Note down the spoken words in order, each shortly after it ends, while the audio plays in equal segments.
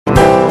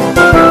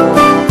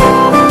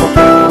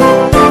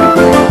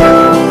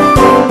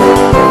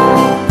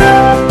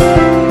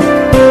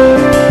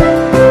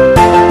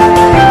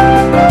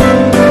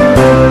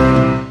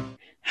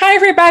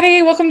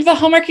the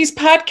Hallmarkies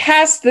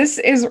podcast. This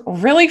is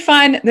really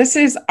fun. This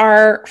is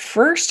our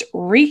first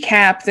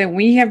recap that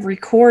we have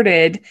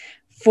recorded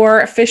for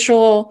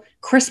official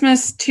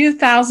Christmas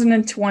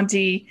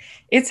 2020.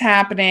 It's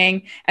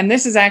happening. And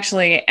this is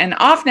actually an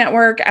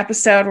off-network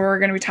episode where we're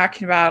going to be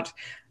talking about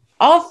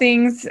all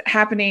things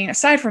happening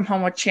aside from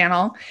Hallmark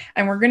Channel.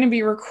 And we're going to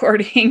be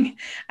recording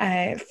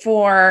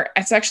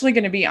it's actually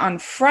going to be on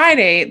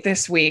Friday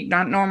this week,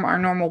 not our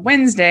normal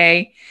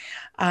Wednesday.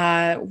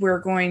 We're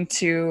going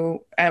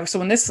to, so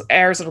when this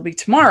airs, it'll be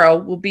tomorrow,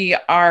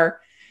 we're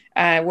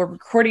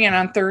recording it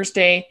on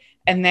Thursday,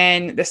 and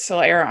then this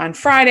will air on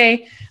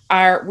Friday.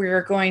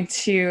 We're going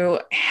to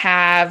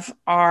have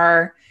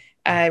our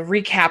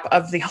recap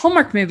of the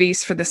Hallmark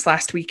movies for this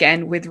last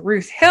weekend with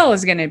Ruth Hill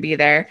is going to be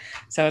there.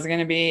 So it's going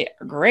to be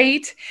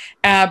great.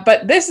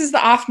 But this is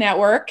the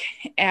off-network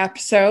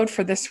episode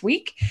for this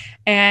week.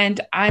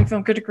 And I'm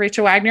film critic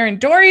Rachel Wagner, and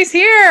Dory's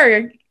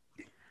here.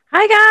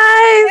 Hi,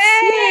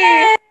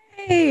 guys.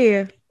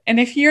 Yay. And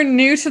if you're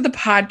new to the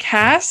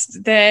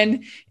podcast,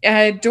 then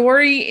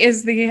Dory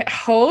is the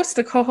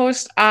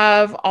co-host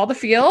of All the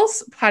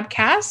Feels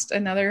podcast,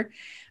 another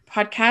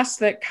podcast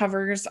that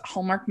covers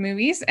Hallmark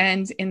movies.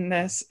 And in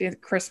this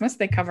Christmas,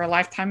 they cover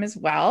Lifetime as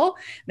well.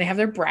 They have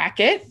their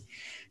bracket.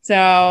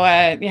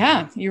 So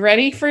you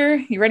ready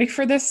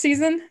for this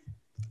season?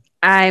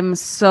 I'm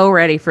so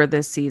ready for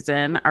this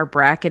season. Our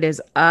bracket is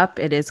up.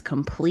 It is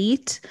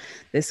complete.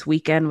 This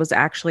weekend was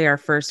actually our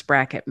first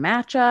bracket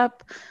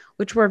matchup,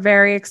 which we're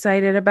very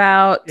excited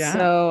about. Yeah.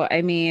 So,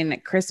 I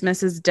mean,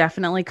 Christmas is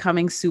definitely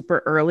coming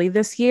super early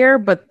this year,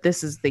 but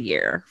this is the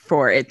year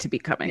for it to be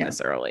coming this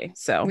early.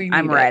 So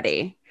I'm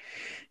ready.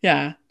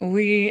 Yeah,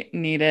 we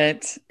need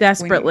it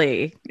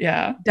desperately.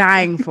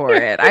 Dying for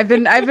it. I've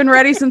been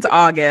ready since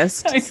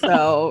August.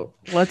 So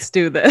let's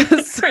do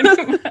this. Pretty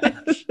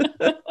much.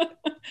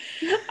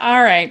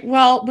 All right.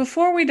 Well,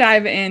 before we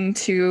dive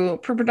into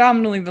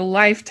predominantly the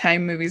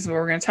Lifetime movies that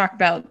we're going to talk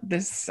about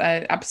this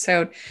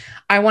episode,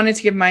 I wanted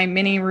to give my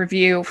mini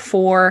review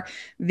for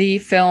the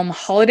film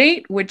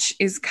Holiday, which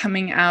is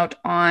coming out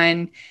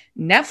on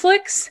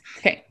Netflix.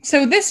 Okay,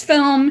 so this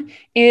film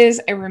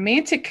is a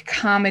romantic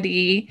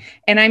comedy,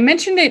 and I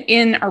mentioned it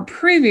in our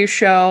preview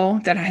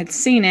show that I had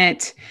seen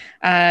it,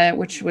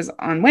 which was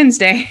on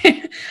Wednesday,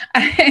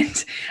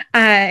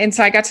 and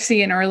so I got to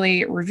see an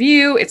early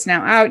review. It's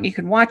now out. You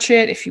can watch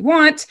it if you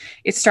want.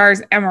 It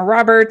stars Emma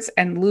Roberts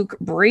and Luke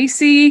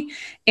Bracey,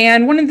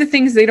 and one of the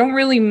things they don't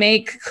really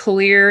make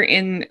clear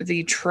in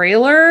the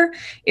trailer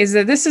is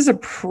that this is a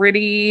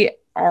pretty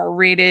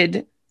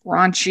R-rated,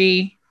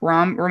 raunchy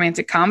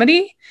romantic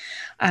comedy.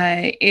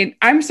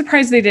 I'm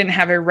surprised they didn't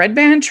have a red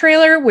band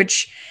trailer,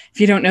 which, if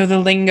you don't know the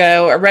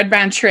lingo, a red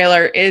band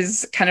trailer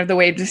is kind of the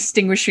way of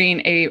distinguishing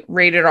a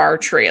rated R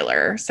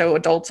trailer, so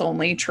adults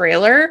only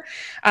trailer,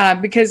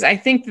 because I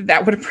think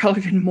that would have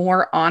probably been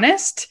more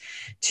honest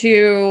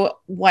to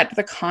what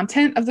the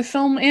content of the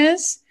film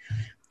is.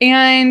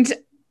 And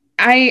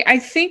I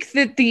think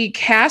that the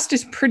cast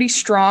is pretty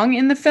strong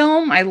in the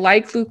film. I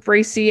like Luke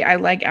Bracey. I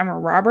like Emma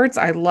Roberts.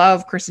 I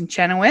love Kristen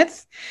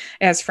Chenoweth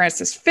as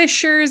Frances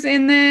Fisher's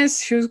in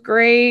this, who's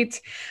great.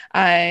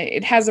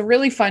 It has a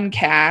really fun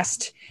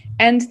cast.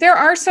 And there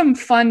are some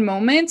fun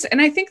moments.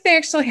 And I think they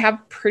actually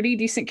have pretty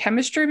decent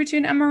chemistry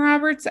between Emma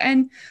Roberts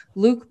and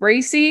Luke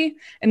Bracey.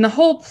 And the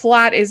whole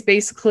plot is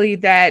basically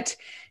that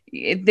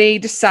they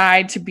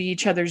decide to be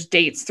each other's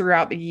dates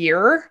throughout the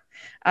year,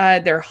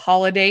 their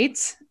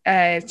holidays.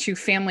 To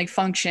family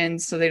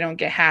functions so they don't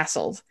get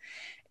hassled.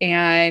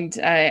 And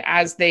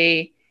as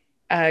they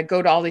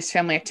go to all these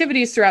family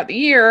activities throughout the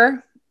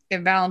year,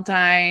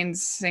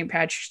 Valentine's, St.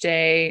 Patrick's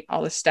Day,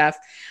 all this stuff,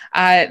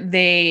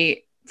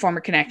 they form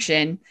a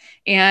connection.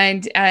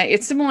 And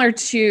it's similar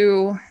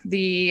to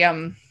the,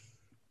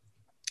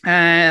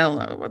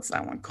 what's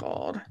that one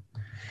called?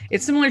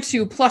 It's similar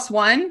to Plus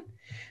One,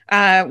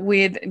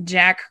 with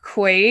Jack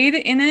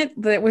Quaid in it,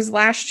 that was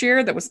last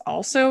year, that was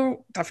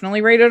also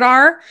definitely rated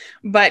R,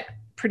 but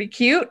pretty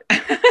cute.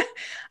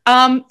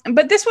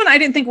 But this one I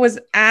didn't think was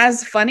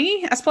as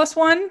funny as Plus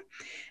One.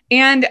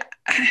 And at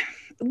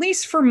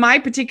least for my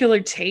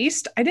particular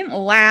taste, I didn't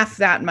laugh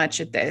that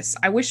much at this.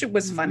 I wish it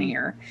was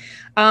funnier.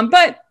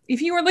 But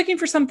if you were looking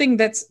for something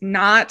that's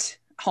not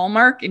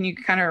Hallmark and you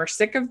kind of are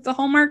sick of the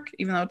Hallmark,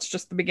 even though it's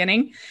just the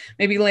beginning,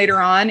 maybe later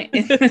on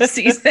in the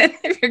season,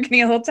 if you're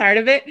getting a little tired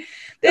of it,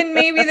 then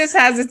maybe this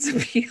has its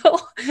appeal.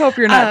 I hope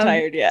you're not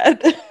tired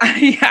yet.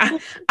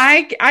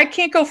 I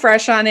can't go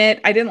fresh on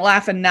it. I didn't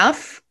laugh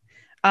enough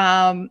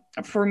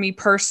for me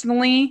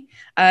personally.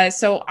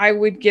 So I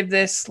would give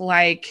this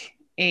like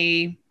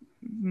a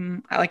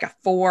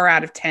 4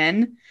 out of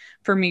 10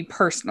 for me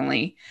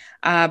personally.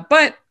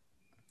 But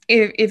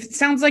if it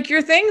sounds like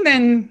your thing,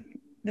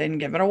 then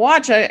give it a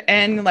watch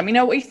and let me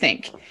know what you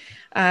think.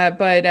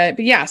 But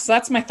yeah, so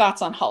that's my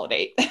thoughts on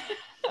Holiday.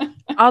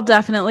 I'll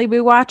definitely be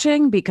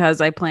watching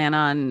because I plan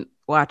on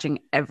watching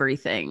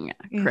everything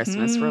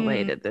Christmas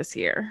related this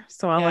year.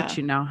 So I'll let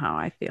you know how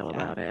I feel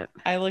about it.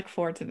 I look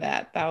forward to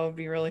that. That would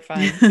be really fun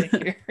to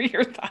hear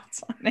your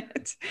thoughts on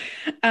it.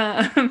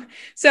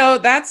 So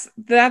that's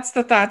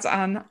the thoughts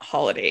on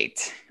Holiday.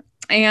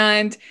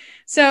 And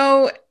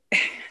so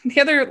the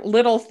other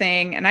little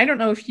thing, and I don't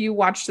know if you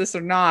watched this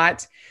or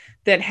not,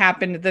 that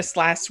happened this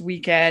last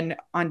weekend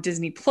on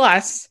Disney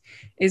Plus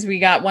is we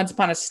got Once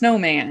Upon a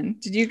Snowman.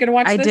 Did you get to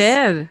watch this?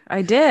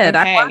 I did.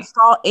 Okay. I watched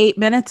all 8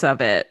 minutes of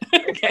it.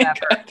 Okay,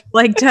 good.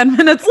 Like 10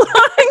 minutes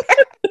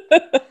long.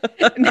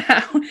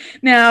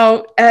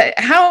 Now,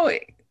 how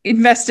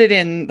invested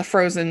in the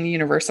Frozen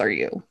universe are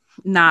you?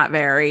 Not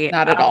very.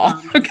 Not at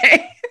all.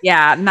 Okay.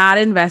 Yeah, not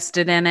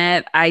invested in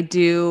it. I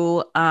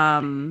do.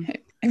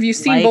 Have you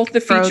seen both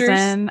the features?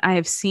 Frozen. I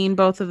have seen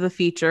both of the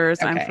features.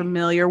 Okay. I'm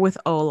familiar with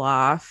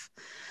Olaf.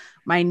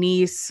 My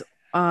niece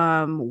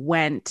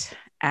went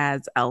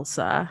as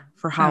Elsa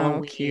for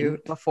Halloween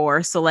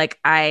before, so like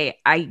I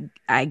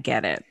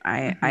get it.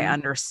 I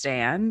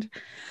understand.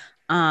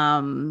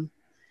 And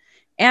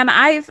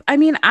I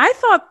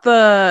thought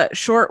the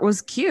short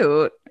was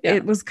cute. Yeah.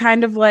 It was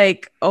kind of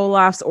like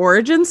Olaf's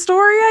origin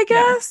story, I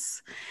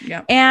guess.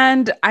 Yeah.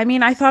 And I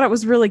mean, I thought it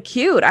was really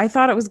cute. I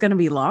thought it was going to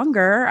be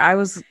longer. I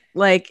was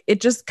like,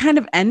 it just kind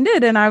of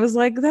ended, and I was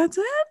like, that's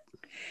it.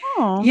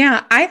 Oh.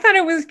 Yeah, I thought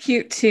it was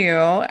cute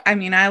too. I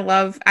mean, I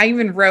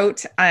even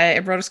wrote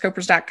at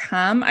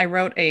rotoscopers.com, I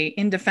wrote a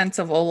In Defense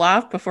of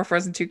Olaf before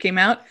Frozen 2 came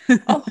out,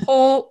 a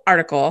whole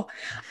article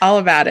all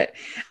about it.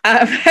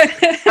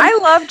 I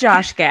love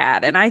Josh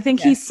Gad, and I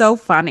think he's so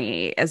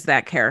funny as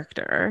that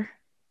character.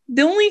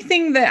 The only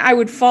thing that I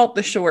would fault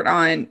the short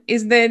on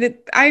is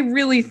that I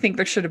really think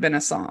there should have been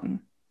a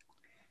song.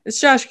 It's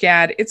Josh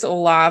Gad, it's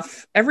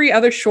Olaf. Every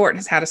other short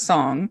has had a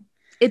song.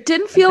 It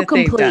didn't feel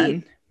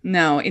complete.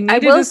 No, it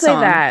needed I will a say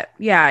song. that.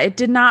 Yeah, it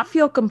did not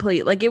feel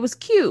complete. Like, it was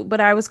cute, but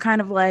I was kind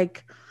of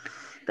like,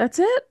 that's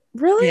it?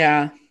 Really?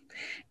 Yeah.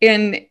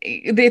 And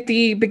at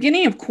the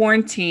beginning of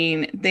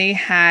quarantine, they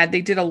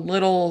did a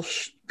little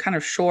kind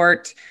of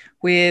short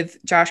with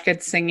Josh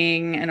Gad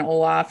singing and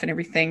Olaf and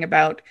everything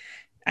about,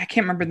 I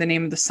can't remember the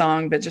name of the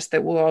song, but just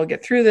that we'll all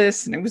get through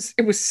this. And it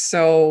was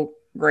so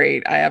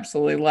great. I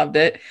absolutely loved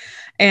it.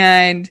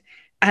 And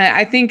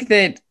I think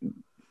that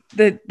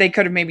they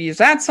could have maybe used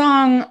that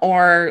song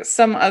or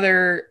some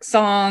other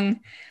song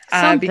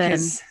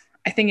because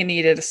I think it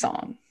needed a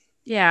song.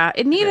 Yeah,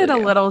 it needed a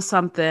little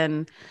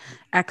something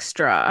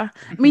extra.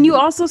 I mean, you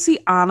also see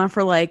Anna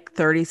for like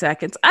 30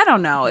 seconds. I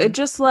don't know. It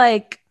just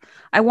like,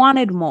 I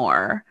wanted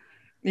more.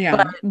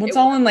 Yeah, it's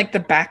all in like the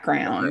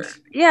background.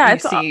 Yeah,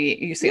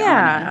 you see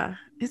Anna.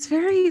 It's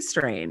very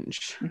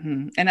strange.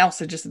 And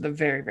Elsa just at the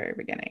very, very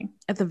beginning.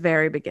 At the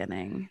very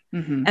beginning.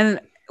 And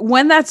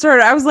when that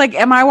started, I was like,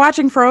 am I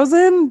watching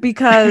Frozen?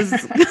 Because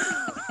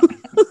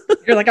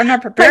you're like, I'm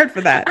not prepared for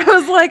that. I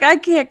was like, I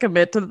can't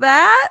commit to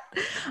that.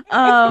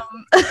 Yeah.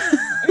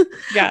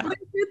 But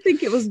I did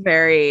think it was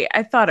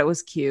I thought it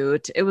was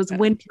cute. It was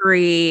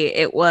wintry.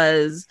 It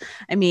was,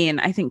 I mean,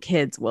 I think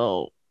kids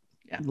will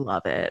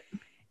love it.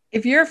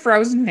 If you're a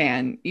Frozen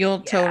fan,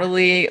 you'll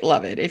totally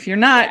love it. If you're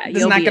not,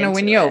 it's not going to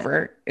win you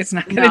over. It's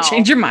not going to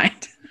change your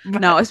mind.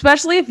 No,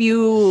 especially if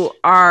you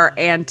are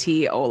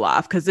anti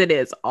Olaf, because it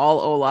is all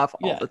Olaf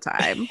all the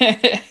time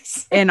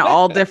in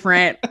all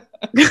different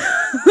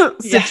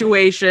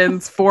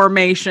situations,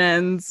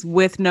 formations,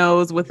 with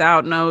nose,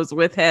 without nose,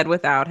 with head,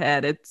 without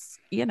head. It's,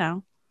 Yeah.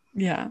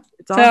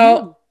 It's all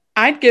so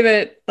I'd give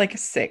it like a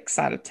 6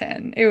 out of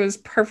 10. It was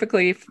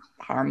perfectly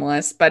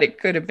harmless, but it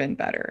could have been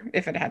better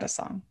if it had a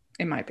song,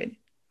 in my opinion.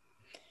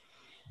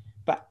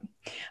 But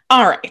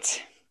all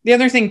right. The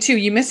other thing too,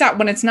 you miss out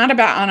when it's not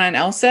about Anna and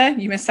Elsa,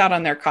 you miss out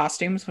on their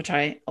costumes, which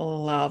I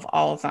love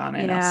all of Anna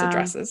and Elsa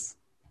dresses.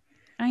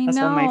 That's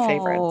one of my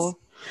favorites.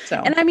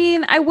 So, and I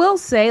mean, I will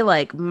say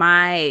like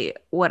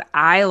what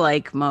I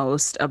like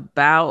most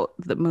about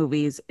the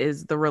movies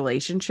is the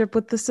relationship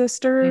with the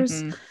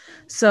sisters.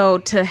 So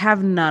to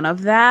have none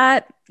of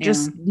that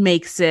just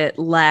makes it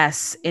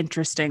less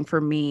interesting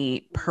for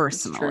me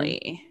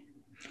personally.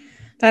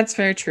 That's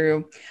very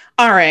true.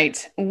 All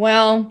right.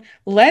 Well,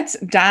 let's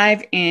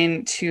dive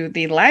into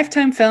the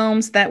Lifetime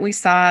films that we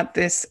saw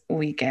this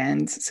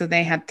weekend. So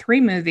they had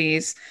 3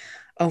 movies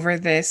over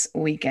this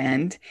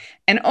weekend.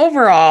 And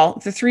overall,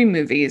 the 3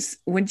 movies,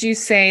 would you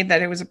say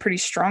that it was a pretty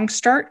strong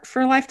start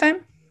for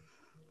Lifetime?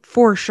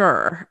 For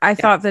sure. I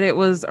thought that it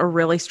was a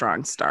really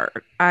strong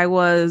start. I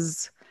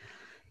was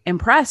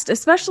impressed,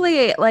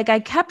 especially like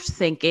I kept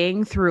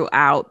thinking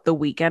throughout the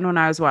weekend when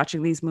I was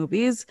watching these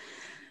movies,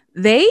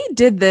 they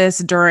did this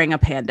during a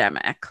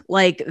pandemic.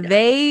 Like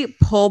they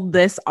pulled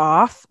this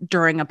off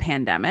during a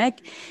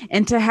pandemic,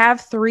 and to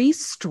have 3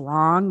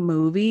 strong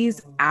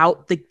movies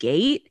out the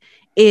gate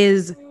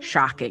is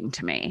shocking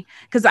to me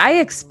because I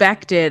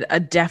expected a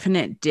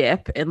definite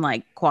dip in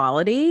like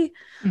quality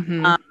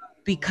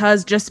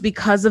because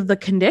of the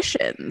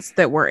conditions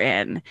that we're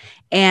in.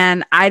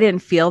 And I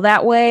didn't feel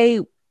that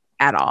way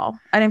at all.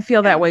 I didn't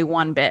feel that way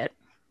one bit.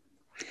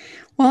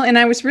 Well, and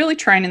I was really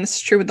trying, and this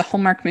is true with the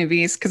Hallmark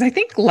movies, because I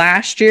think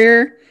last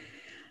year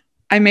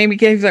I maybe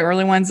gave the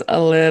early ones a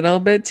little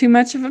bit too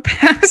much of a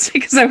pass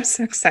because I was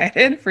so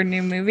excited for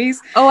new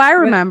movies. Oh, I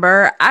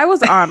remember. I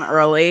was on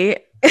early.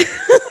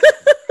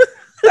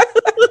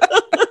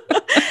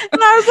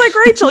 And I was like,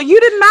 Rachel, you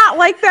did not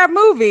like that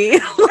movie.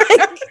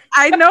 Like,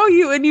 I know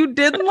you and you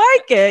didn't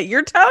like it.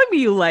 You're telling me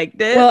you liked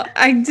it. Well,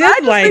 I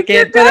did like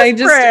it, but I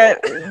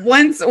just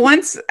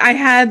once I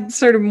had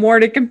sort of more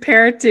to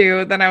compare it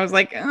to, then I was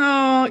like,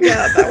 oh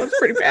yeah, that was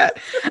pretty bad.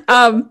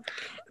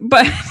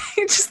 But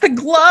just the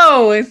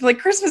glow. It's like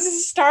Christmas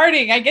is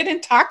starting. I get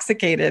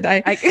intoxicated.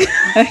 I'm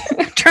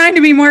trying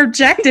to be more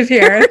objective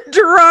here.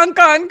 Drunk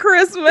on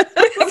Christmas.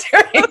 That's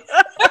right.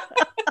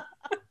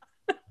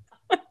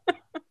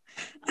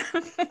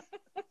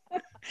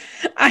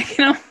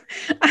 I'm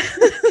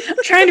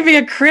trying to be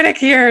a critic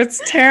here.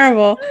 It's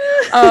terrible.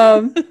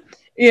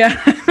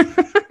 Yeah,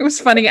 it was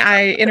funny.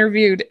 I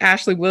interviewed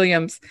Ashley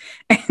Williams,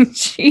 and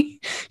she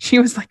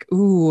was like,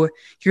 "Ooh,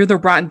 you're the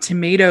Rotten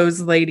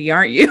Tomatoes lady,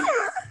 aren't you?"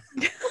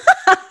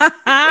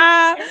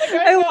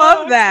 I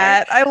love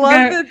that. I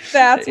love that.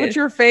 That's what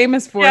you're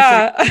famous for.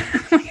 Yeah,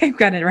 I've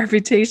got a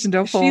reputation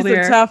to uphold here.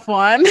 She's a tough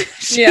one.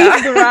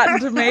 She's the Rotten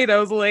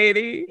Tomatoes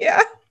lady.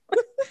 Yeah.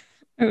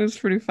 It was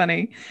pretty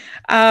funny.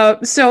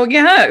 So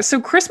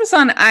Christmas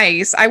on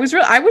Ice. I was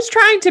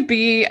trying to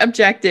be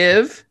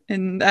objective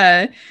and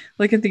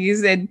look at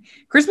these. And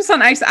Christmas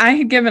on Ice, I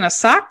had given a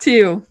sock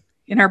to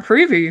in our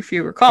preview, if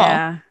you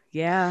recall.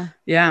 Yeah.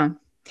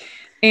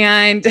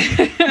 And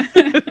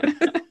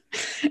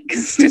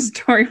because the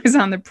story was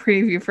on the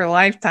preview for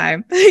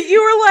Lifetime,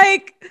 you were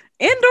like,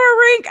 indoor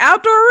rink,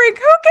 outdoor rink.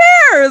 Who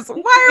cares?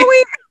 Why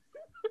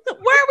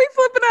are we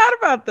flipping out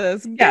about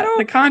this? Yeah,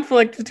 the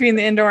conflict between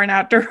the indoor and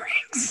outdoor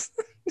rinks.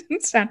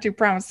 It's not too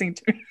promising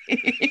to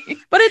me.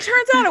 But it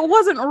turns out it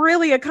wasn't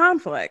really a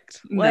conflict.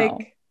 No.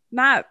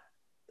 Not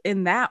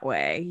in that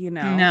way,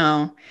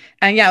 No.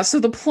 And so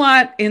the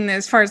plot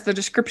as far as the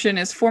description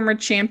is former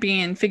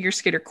champion figure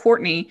skater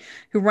Courtney,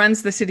 who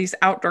runs the city's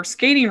outdoor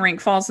skating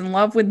rink, falls in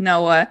love with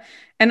Noah,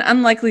 an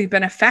unlikely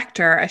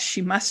benefactor, as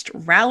she must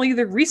rally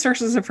the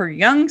resources of her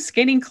young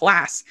skating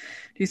class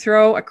to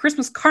throw a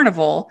Christmas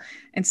carnival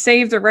and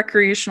save the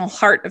recreational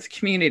heart of the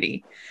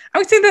community. I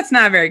would say that's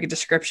not a very good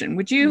description.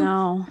 Would you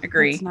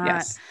agree? It's not.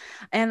 Yes.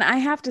 And I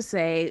have to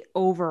say,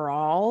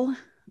 overall,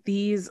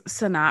 these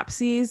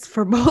synopses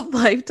for both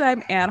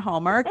Lifetime and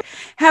Hallmark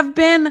have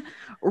been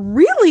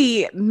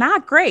really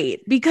not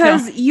great,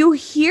 because you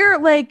hear,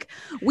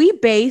 we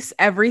base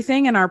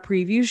everything in our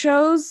preview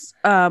shows,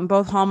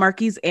 both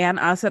Hallmarkies and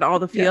us at All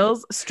the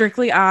Feels,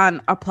 strictly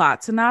on a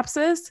plot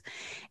synopsis.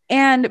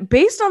 And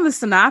based on the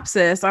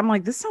synopsis, I'm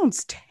like, this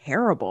sounds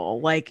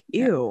terrible.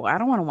 Ew, I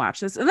don't want to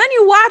watch this. And then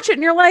you watch it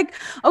and you're like,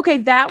 okay,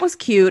 that was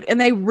cute. And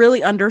they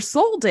really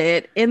undersold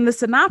it in the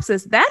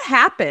synopsis. That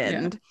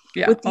happened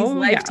with these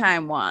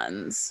Lifetime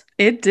ones.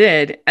 It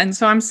did. And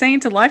so I'm saying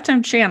to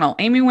Lifetime Channel,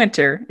 Amy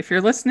Winter, if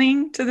you're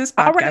listening to this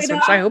podcast,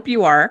 which I hope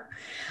you are,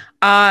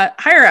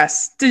 hire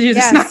us to do the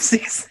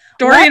synopsis.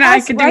 Dory and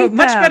I can do a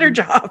much better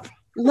job.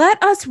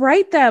 Let us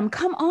write them.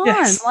 Come on.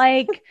 Yes.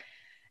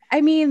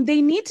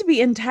 They need to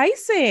be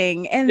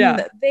enticing,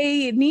 and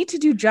they need to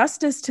do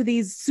justice to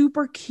these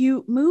super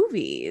cute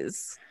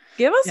movies.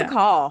 Give us a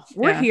call.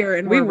 We're here,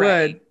 and we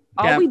would.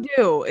 All we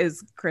do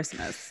is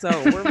Christmas, so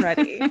we're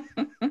ready.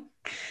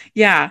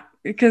 Yeah,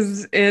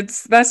 because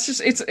it's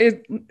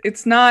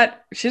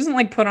not. She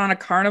doesn't put on a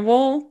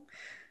carnival.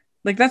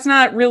 That's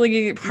not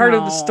really part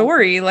of the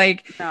story.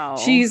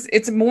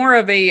 It's more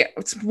of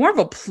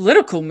a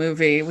political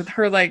movie with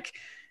her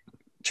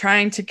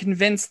trying to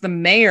convince the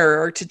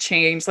mayor to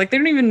change. They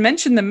don't even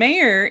mention the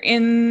mayor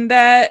in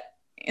that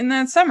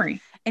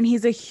summary. And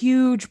he's a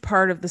huge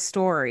part of the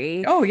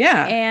story. Oh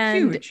yeah.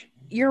 And huge.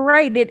 You're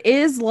right. It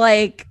is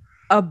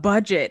a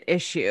budget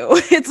issue.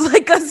 It's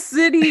a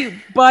city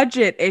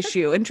budget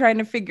issue, and trying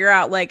to figure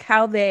out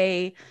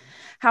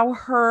how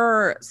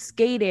her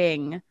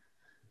skating,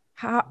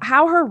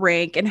 how her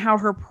rink and how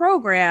her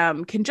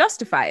program can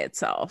justify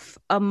itself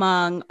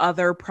among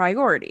other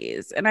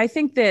priorities. And I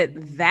think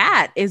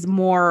that is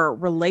more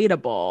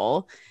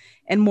relatable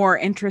and more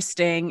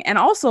interesting, and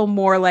also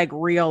more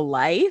real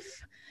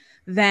life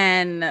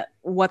than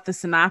what the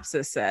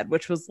synopsis said,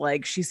 which was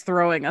she's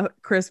throwing a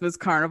Christmas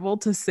carnival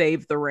to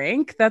save the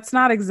rink. That's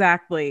not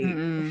exactly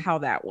how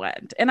that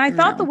went. And I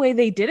thought the way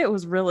they did it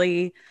was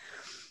really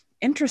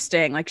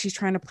interesting. She's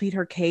trying to plead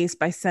her case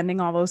by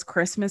sending all those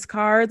Christmas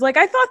cards. I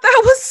thought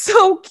that was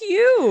so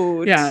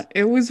cute. Yeah,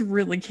 it was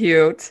really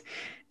cute.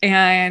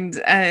 And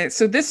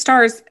so this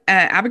stars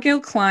Abigail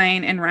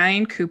Klein and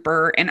Ryan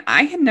Cooper, and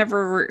I had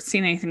never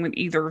seen anything with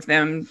either of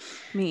them.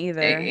 Me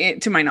either.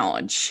 To my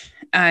knowledge,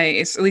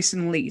 at least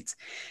in leads.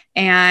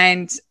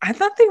 And I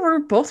thought they were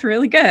both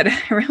really good.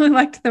 I really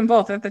liked them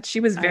both. I thought she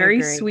was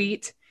very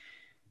sweet.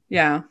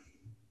 Yeah.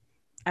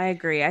 I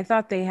agree. I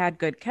thought they had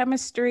good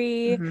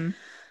chemistry. Mm-hmm.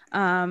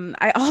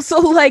 I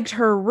also liked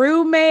her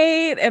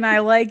roommate, and I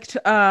liked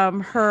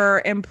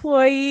her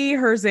employee,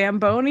 her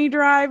Zamboni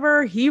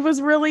driver. He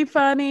was really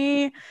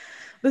funny.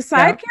 The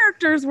side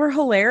characters were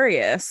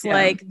hilarious. Yeah.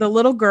 Like the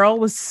little girl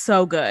was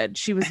so good.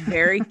 She was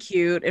very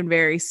cute and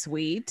very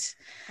sweet.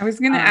 I was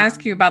going to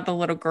ask you about the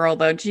little girl,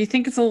 though. Do you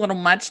think it's a little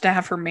much to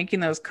have her making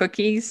those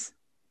cookies?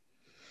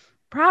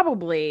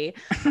 Probably,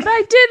 but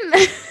I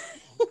didn't.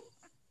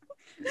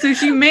 So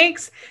she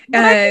makes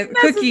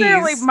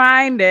necessarily cookies.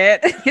 Mind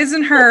it. His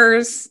and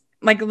hers,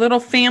 like a little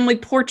family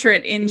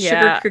portrait in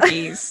sugar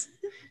cookies,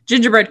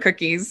 gingerbread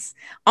cookies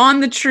on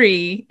the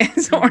tree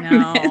as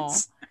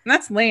ornaments.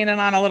 That's laying it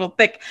on a little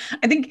thick.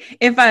 I think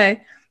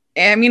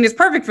I mean, it's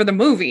perfect for the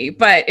movie,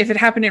 but if it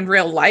happened in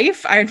real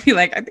life, I'd be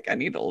like, I think I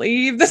need to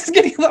leave. This is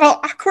getting a little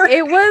awkward.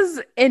 It was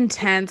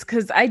intense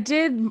because I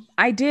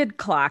did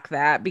clock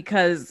that,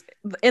 because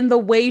in the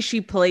way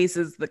she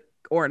places the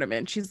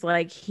ornament, she's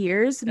like,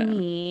 here's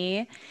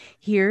me,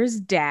 here's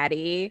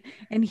daddy,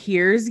 and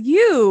here's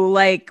you,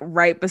 like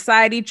right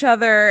beside each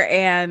other.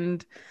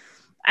 And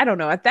I don't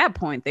know, at that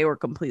point they were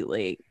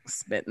completely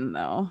smitten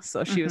though,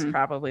 so she was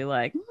probably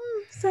like,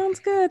 sounds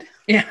good,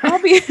 I'll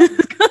be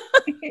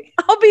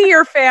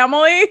your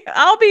family,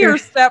 I'll be your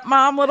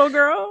stepmom, little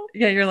girl.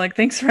 You're like,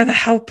 thanks for the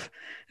help.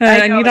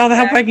 I need all the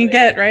help I can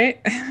get, right?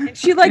 And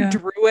she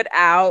drew it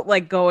out,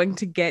 like going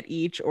to get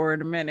each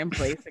ornament and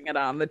placing it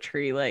on the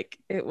tree. Like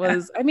it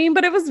was, I mean,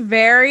 but it was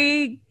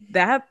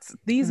that's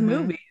these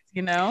movies,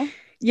 you know?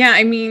 Yeah,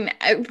 I mean,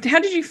 how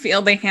did you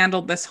feel they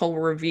handled this whole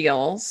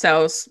reveal?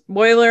 So,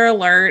 spoiler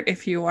alert,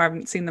 if you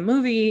haven't seen the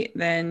movie,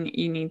 then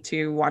you need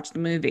to watch the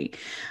movie.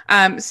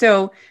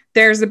 So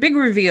there's a big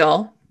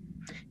reveal.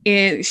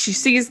 She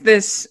sees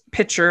this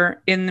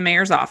picture in the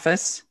mayor's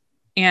office.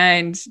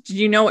 And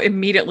you know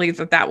immediately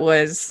that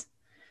was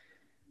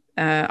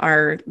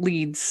our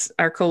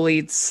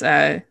co-lead's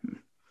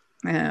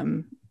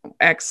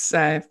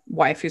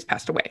ex-wife who's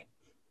passed away.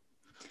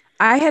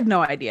 I had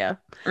no idea.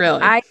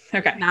 Really? I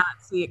did not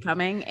see it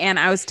coming. And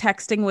I was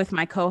texting with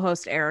my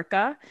co-host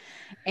Erica,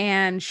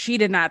 and she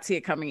did not see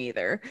it coming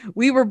either.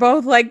 We were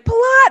both like,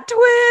 plot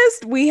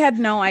twist. We had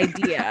no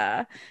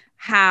idea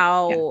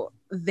how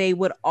they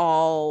would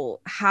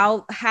all,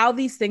 how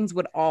these things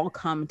would all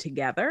come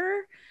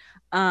together.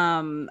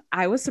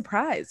 I was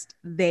surprised.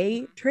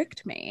 They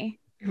tricked me.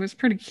 It was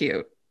pretty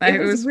cute. It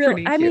was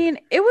really, I mean,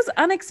 it was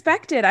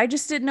unexpected. I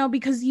just didn't know,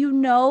 because you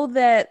know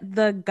that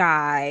the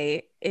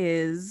guy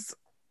is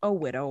a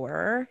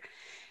widower,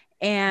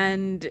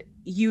 and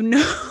you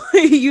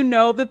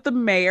know that the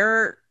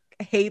mayor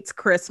hates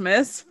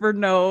Christmas for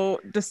no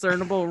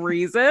discernible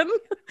reason,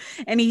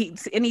 and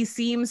he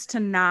seems to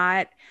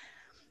not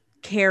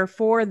care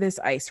for this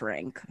ice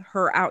rink,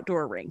 her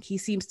outdoor rink. He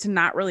seems to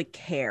not really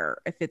care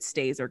if it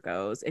stays or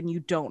goes, and you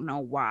don't know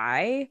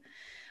why.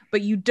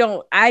 But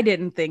I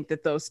didn't think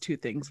that those two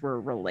things were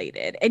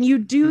related. And you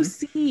do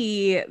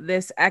see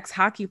this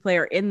ex-hockey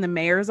player in the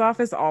mayor's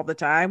office all the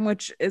time,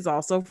 which is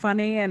also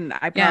funny. And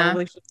I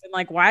probably should have been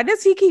like, why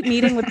does he keep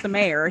meeting with the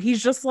mayor?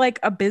 He's just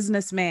like a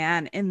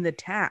businessman in the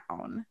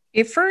town.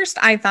 At first,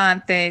 I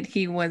thought that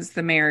he was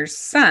the mayor's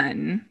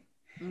son.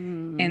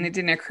 And it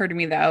didn't occur to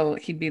me that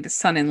he'd be the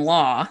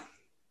son-in-law.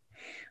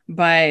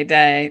 But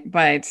then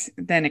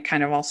it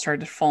kind of all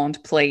started to fall into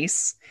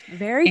place.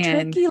 Very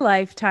tricky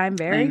Lifetime.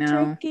 Very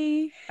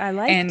tricky. I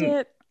liked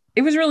it.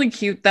 It was really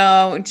cute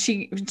though. And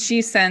she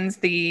sends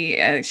she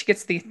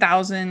gets the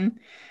 1,000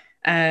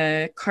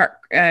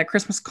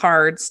 Christmas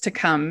cards to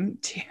come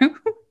to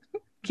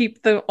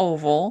keep the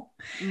oval.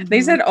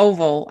 They said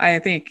oval, I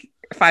think,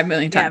 5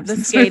 million times. Yeah,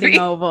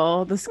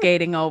 the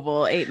skating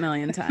oval 8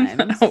 million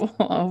times.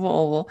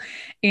 oval.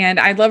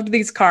 And I loved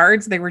these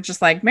cards. They were just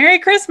like, Merry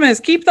Christmas,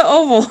 keep the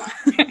oval.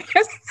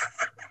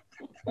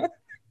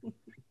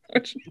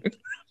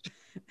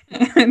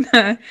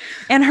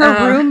 And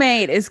her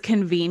roommate is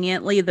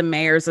conveniently the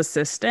mayor's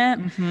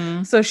assistant.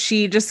 So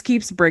she just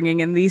keeps bringing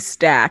in these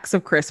stacks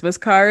of Christmas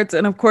cards.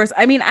 And of course,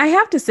 I mean, I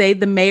have to say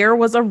the mayor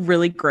was a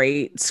really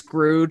great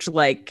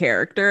Scrooge-like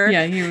character.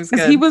 Yeah, he was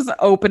good. He was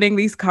opening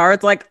these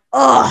cards like,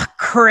 oh,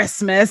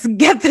 Christmas,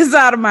 get this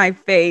out of my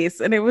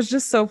face. And it was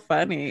just so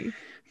funny.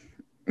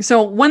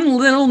 So one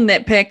little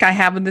nitpick I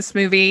have in this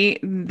movie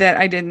that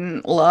I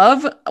didn't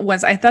love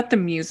was I thought the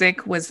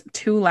music was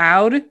too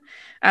loud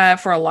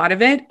for a lot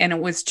of it, and it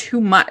was too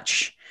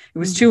much. It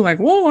was too like,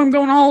 whoa, I'm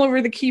going all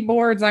over the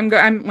keyboards. I'm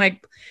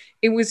like,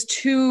 it was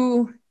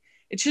too.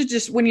 It should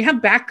just, when you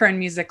have background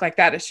music like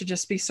that, it should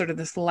just be sort of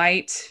this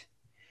light,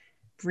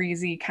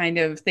 breezy kind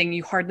of thing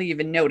you hardly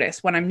even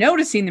notice. When I'm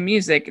noticing the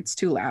music, it's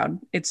too loud.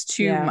 It's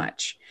too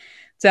much.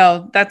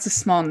 So that's a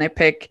small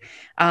nitpick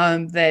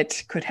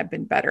that could have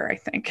been better, I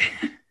think.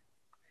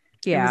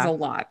 It was a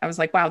lot. I was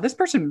like, wow, this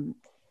person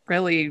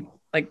really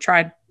like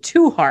tried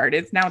too hard.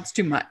 It's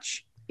too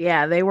much.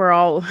 Yeah, they were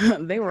all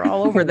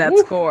over that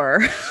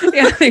score.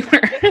 Yeah, they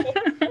were.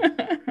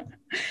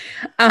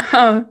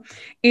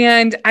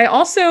 And I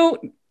also,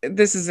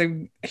 this is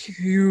a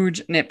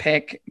huge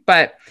nitpick,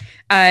 but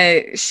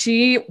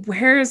she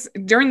wears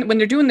when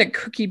they're doing the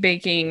cookie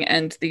baking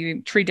and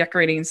the tree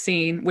decorating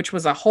scene, which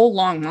was a whole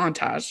long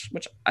montage,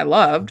 which I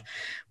loved,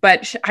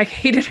 but I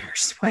hated her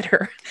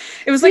sweater.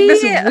 It was like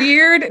this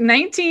weird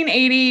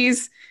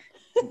 1980s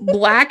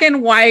black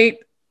and white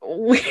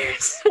weird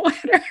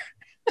sweater.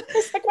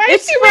 It's like, why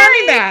is It's she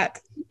wearing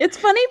that? It's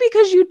funny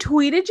because you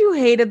tweeted you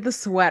hated the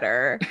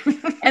sweater.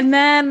 And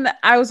then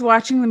I was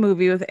watching the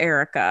movie with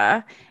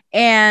Erica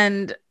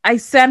and I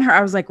sent her,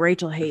 I was like,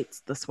 Rachel hates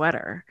the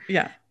sweater.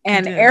 Yeah.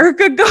 And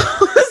Erica goes,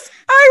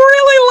 I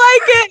really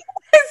like it.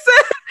 I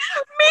said,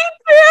 me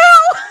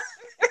too.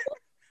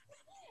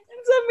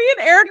 And so me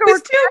and Erica were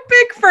too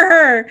big for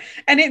her.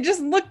 And it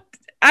just looked,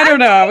 I don't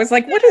know. I was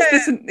like, what is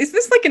this? Is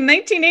this like a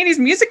 1980s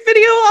music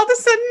video all of a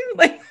sudden?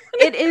 Like,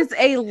 it is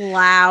a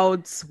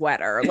loud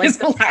sweater. Like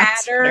the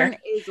pattern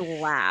is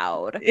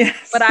loud.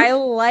 Yes. But I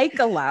like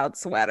a loud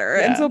sweater.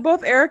 Yeah. And so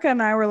both Erica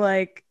and I were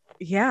like,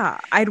 yeah,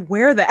 I'd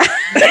wear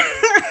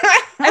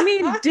that. I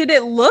mean, did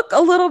it look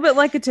a little bit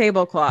like a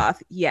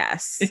tablecloth?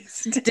 Yes.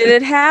 Did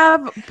it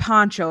have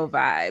poncho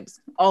vibes?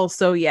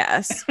 Also,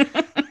 yes.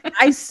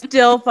 I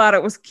still thought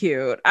it was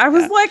cute. I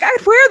was like,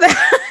 I'd wear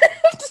that.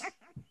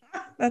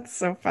 That's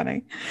so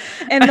funny.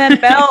 And then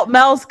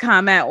Mel's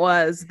comment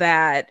was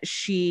that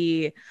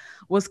she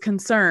was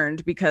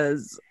concerned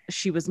because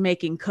she was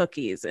making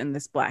cookies in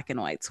this black and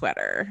white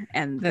sweater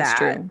and That's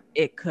true.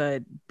 It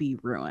could be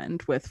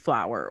ruined with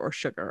flour or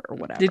sugar or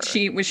whatever.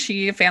 Was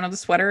she a fan of the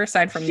sweater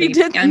aside from the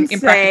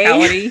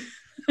impracticality?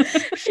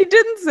 She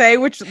didn't say,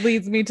 which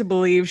leads me to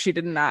believe she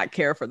did not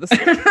care for the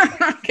sweater.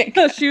 Okay,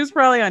 she was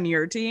probably on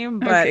your team,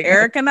 but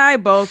Eric and I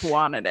both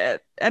wanted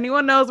it.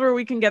 Anyone knows where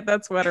we can get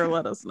that sweater,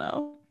 let us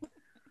know.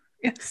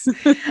 Yes.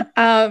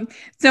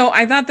 So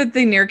I thought that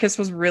the near kiss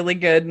was really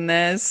good in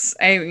this.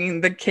 I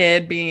mean, the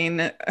kid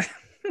being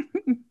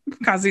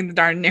causing the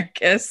darn near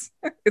kiss.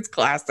 It's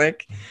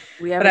classic.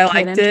 We have a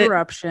kid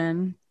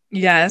interruption.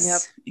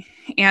 Yes. Yep.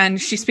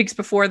 And she speaks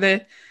before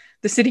the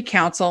city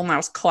council, and that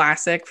was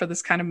classic for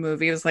this kind of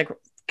movie. It was like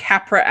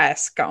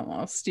Capra-esque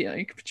almost. You know,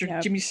 you could picture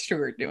Jimmy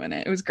Stewart doing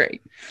it. It was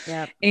great.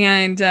 Yeah.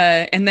 And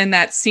then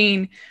that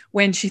scene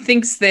when she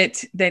thinks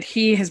that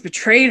he has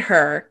betrayed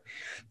her.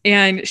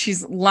 And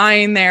she's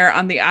lying there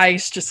on the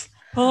ice, just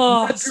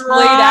splayed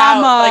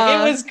out.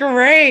 Like, it was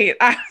great.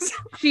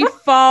 She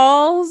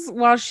falls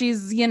while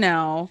she's,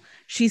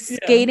 she's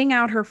skating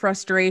out her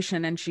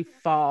frustration, and she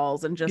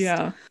falls and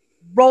just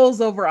rolls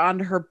over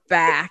onto her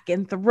back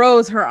and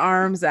throws her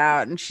arms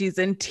out, and she's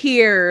in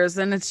tears,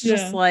 and it's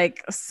just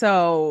like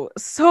so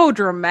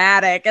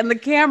dramatic. And the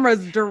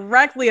camera's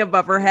directly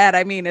above her head.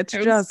 I mean, it's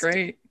just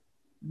great,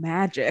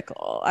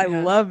 magical. I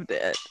loved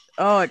it.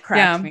 Oh, it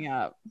cracked me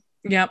up.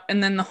 Yep.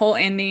 And then the whole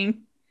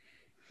ending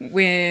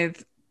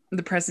with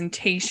the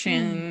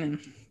presentation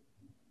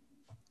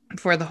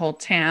for the whole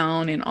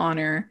town in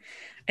honor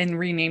and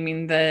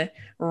renaming the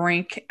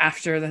rink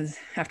after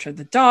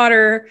the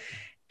daughter.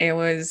 It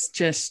was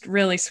just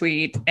really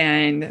sweet.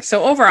 And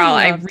so overall,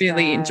 I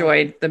really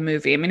enjoyed the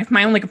movie. I mean, if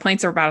my only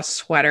complaints are about a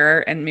sweater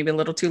and maybe a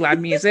little too loud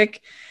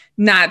music,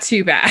 not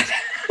too bad.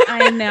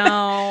 I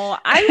know.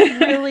 I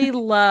really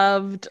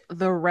loved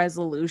the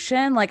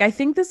resolution. Like, I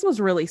think this was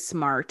really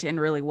smart and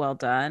really well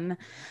done.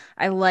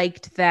 I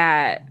liked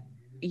that,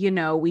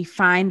 we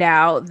find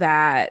out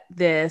that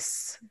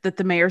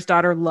the mayor's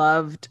daughter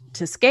loved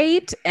to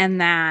skate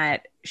and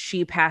that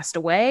she passed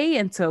away.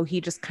 And so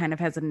he just kind of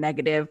has a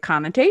negative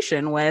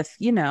connotation with,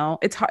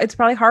 it's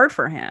probably hard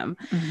for him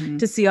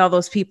to see all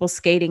those people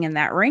skating in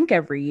that rink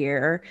every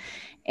year.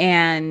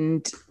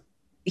 And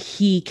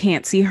he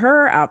can't see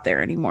her out there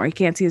anymore. He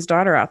can't see his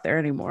daughter out there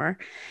anymore.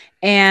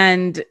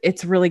 And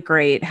it's really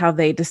great how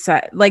they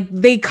decide, like,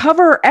 they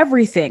cover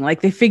everything.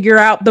 Like, they figure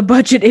out the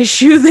budget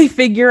issue. They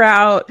figure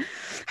out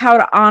how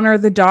to honor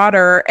the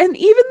daughter. And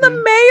even the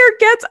mayor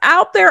gets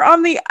out there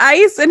on the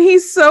ice, and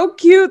he's so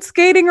cute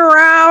skating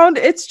around.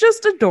 It's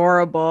just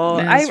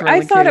adorable.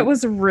 I thought it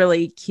was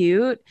really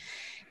cute.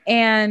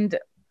 And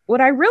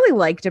what I really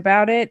liked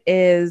about it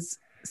is,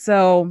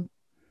 so,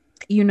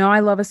 I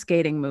love a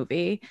skating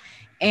movie.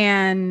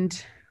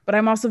 But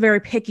I'm also very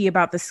picky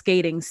about the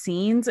skating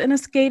scenes in a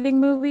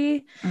skating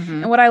movie.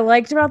 And what I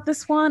liked about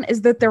this one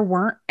is that there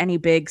weren't any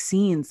big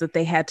scenes that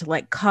they had to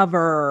like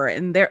cover.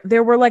 And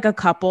there were like a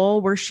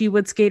couple where she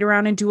would skate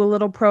around and do a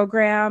little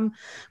program,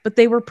 but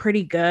they were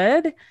pretty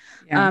good.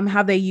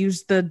 How they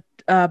used the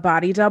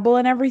body double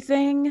and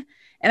everything.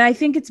 And I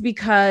think it's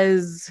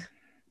because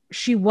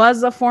she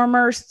was a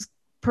former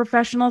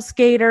professional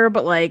skater,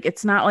 but like,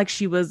 it's not like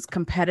she was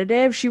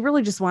competitive. She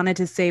really just wanted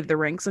to save the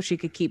rink so she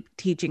could keep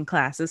teaching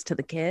classes to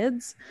the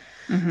kids.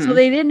 So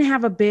they didn't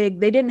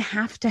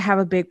have to have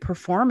a big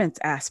performance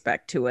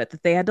aspect to it,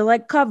 that they had to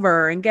like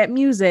cover and get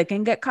music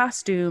and get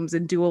costumes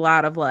and do a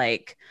lot of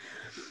like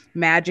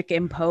magic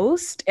in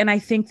post. And I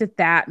think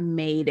that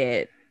made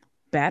it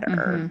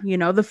better.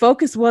 The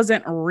focus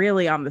wasn't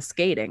really on the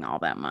skating all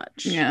that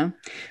much. Yeah,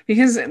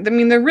 because I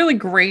mean, they're really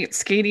great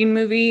skating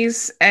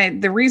movies,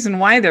 and the reason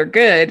why they're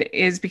good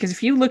is because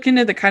if you look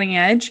into the cutting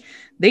edge,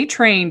 they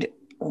trained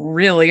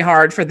really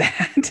hard for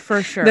that.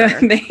 For sure.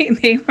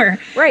 They were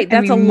right.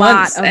 That's a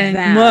lot of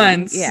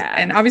months. Yeah,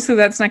 and obviously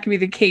that's not going to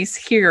be the case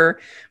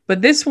here.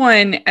 But this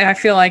one, I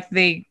feel like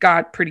they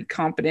got pretty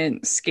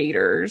competent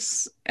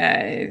skaters.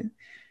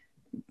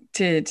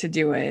 to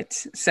do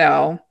it.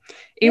 So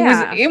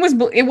Yeah.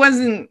 it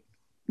wasn't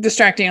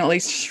distracting, at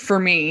least for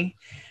me.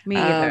 Me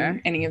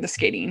either. Any of the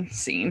skating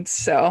scenes.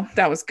 So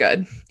that was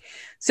good.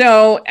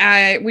 So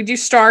we do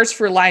stars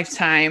for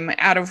Lifetime.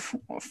 Out of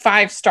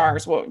 5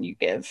 stars, what would you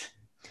give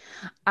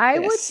I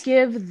would this?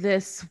 give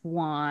this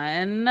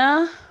one.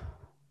 I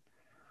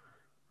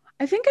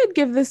think I'd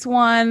give this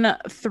one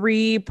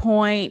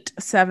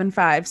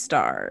 3.75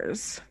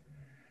 stars.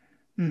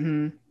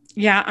 Mm-hmm.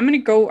 Yeah, I'm gonna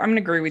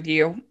agree with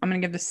you. I'm gonna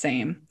give the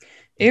same.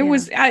 It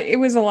was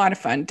a lot of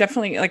fun.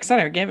 Definitely, like I said,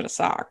 I gave it a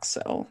sock,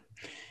 so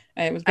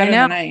it was better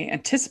than I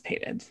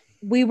anticipated.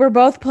 We were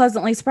both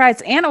pleasantly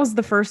surprised, and it was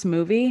the first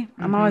movie.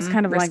 I'm always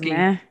kind of Risky. like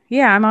meh.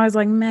 Yeah, I'm always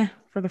like meh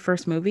for the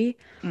first movie.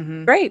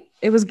 Great.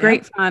 It was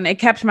great fun. It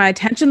kept my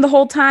attention the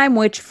whole time,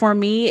 which for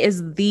me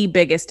is the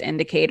biggest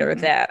indicator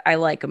that I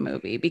like a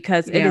movie,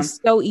 because it is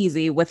so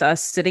easy with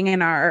us sitting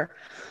in our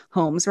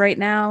homes right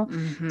now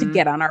to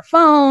get on our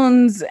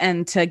phones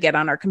and to get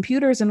on our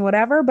computers and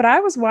whatever. But I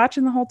was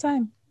watching the whole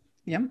time.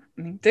 Yep,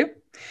 me too.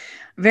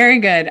 Very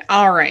good.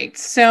 All right.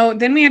 So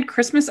then we had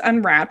Christmas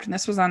Unwrapped, and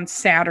this was on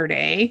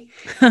Saturday.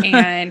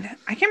 And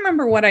I can't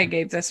remember what I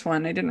gave this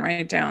one. I didn't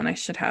write it down. I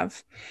should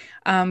have.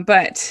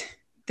 But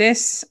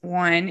this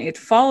one, it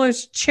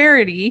follows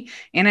Charity,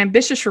 an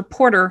ambitious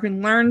reporter who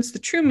learns the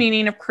true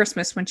meaning of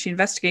Christmas when she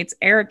investigates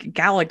Eric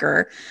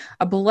Gallagher,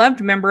 a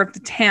beloved member of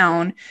the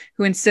town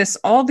who insists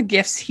all the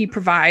gifts he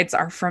provides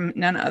are from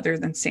none other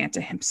than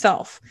Santa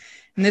himself.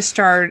 And this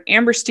starred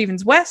Amber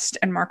Stevens-West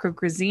and Marco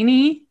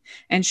Grazzini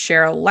and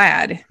Cheryl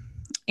Ladd.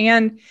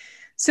 And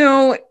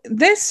so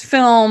this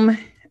film,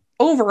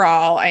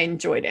 overall, I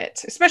enjoyed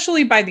it,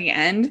 especially by the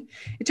end.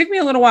 It took me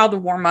a little while to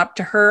warm up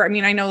to her. I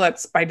mean, I know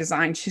that's by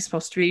design. She's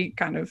supposed to be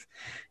kind of,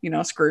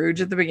 Scrooge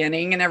at the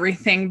beginning and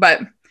everything, but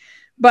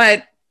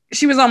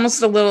she was a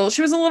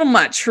little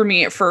much for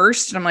me at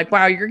first. And I'm like,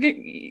 wow,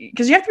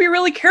 because you have to be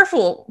really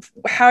careful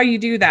how you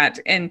do that.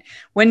 And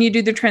when you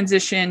do the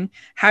transition,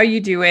 how you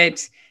do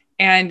it,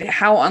 and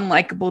how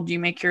unlikable do you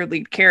make your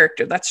lead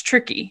character? That's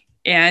tricky.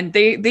 And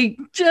they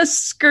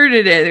just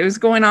skirted it. It was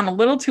going on a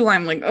little too long.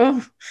 I'm like,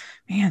 oh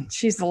man,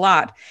 she's a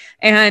lot.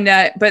 And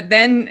but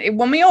then it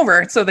won me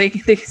over. So they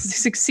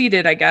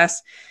succeeded, I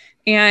guess.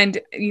 And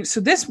so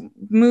this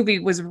movie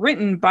was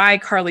written by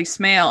Carly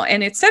Smale,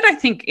 and it said, I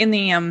think in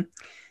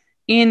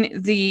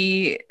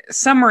the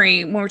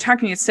summary when we're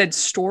talking, it said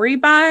story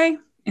by,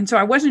 and so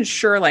I wasn't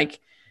sure,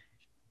 like,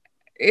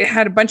 it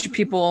had a bunch of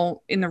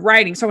people in the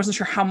writing, so I wasn't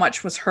sure how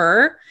much was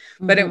her.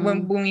 But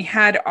when we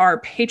had our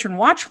patron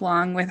watch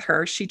along with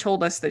her, she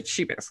told us that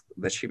she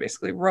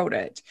basically wrote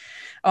it.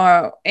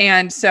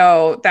 And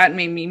so that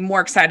made me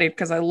more excited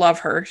because I love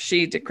her.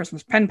 She did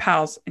Christmas Pen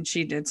Pals and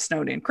she did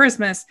Snowed In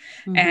Christmas,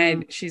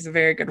 and she's a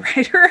very good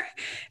writer.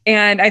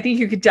 And I think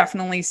you could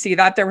definitely see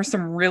that there was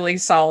some really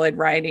solid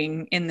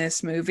writing in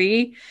this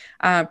movie,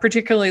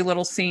 particularly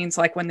little scenes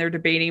like when they're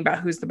debating about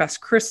who's the best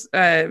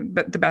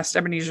the best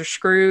Ebenezer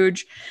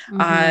Scrooge,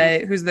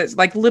 who's the,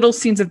 like, little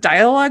scenes of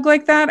dialogue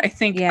like that, I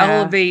think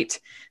elevate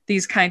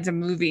these kinds of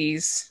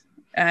movies,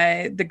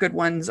 the good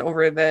ones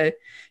over the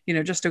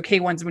just okay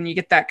ones. When you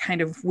get that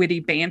kind of witty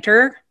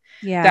banter,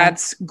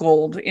 that's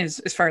gold as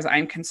far as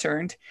I'm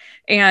concerned.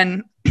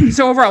 And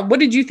so overall, what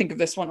did you think of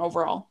this one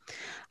overall?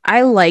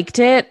 I liked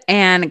it,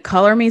 and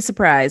color me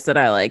surprised that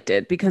I liked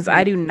it, because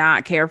I do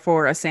not care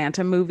for a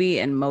Santa movie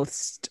in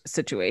most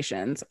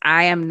situations.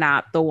 I am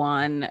not the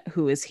one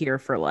who is here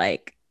for,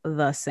 like,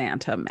 the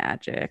Santa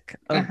magic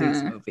of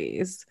these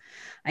movies.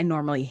 I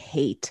normally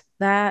hate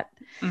that.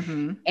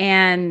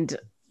 And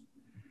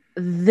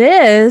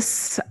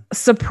this,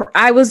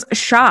 I was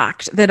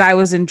shocked that I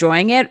was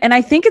enjoying it. And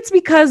I think it's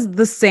because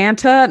the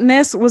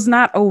Santa-ness was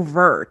not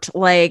overt.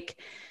 Like,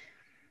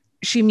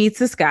 she meets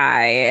this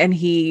guy and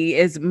he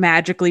is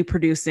magically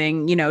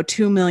producing,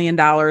 $2 million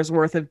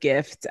worth of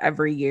gifts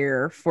every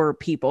year for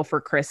people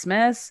for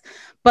Christmas.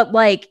 But,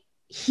 like,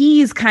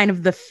 he's kind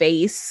of the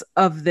face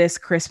of this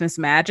Christmas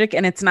magic.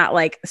 And it's not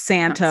like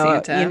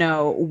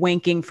Santa,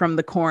 winking from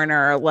the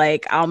corner,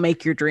 like, I'll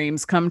make your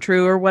dreams come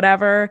true or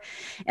whatever.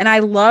 And I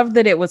love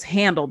that it was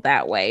handled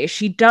that way.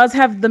 She does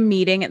have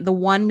the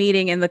one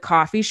meeting in the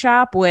coffee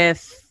shop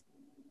with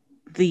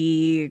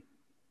the,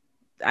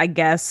 I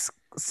guess,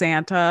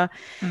 Santa.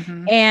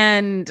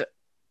 And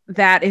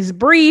that is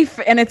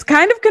brief, and it's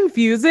kind of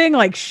confusing.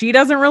 Like, she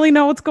doesn't really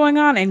know what's going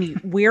on, and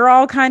we're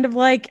all kind of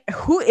like,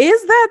 who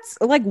is that?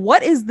 Like,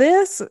 what is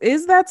this?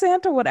 Is that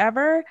Santa?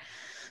 Whatever.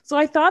 So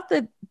I thought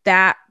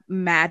that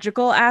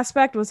magical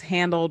aspect was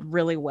handled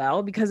really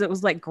well, because it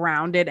was, like,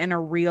 grounded in a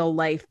real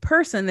life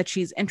person that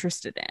she's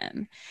interested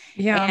in.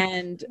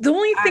 And the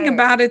only thing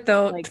about it,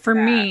 though, for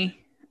me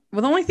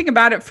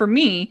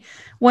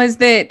was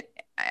that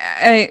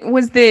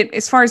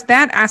as far as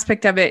that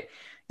aspect of it,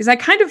 is I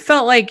kind of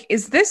felt like,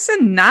 is this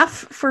enough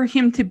for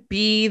him to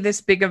be this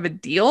big of a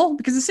deal?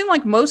 Because it seemed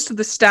like most of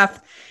the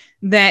stuff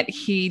that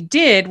he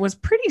did was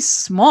pretty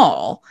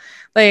small,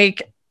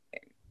 like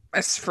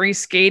a free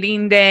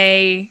skating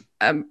day,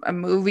 a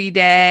movie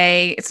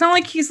day. It's not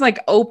like he's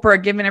like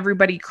Oprah giving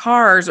everybody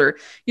cars or,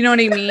 you know what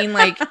I mean?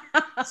 Like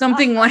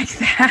something like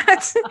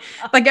that.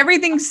 Like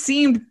everything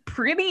seemed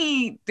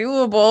pretty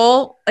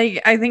doable.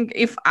 Like I think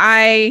if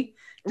I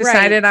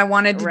decided I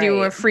wanted to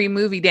do a free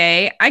movie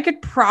day, I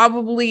could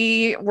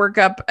probably work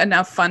up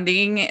enough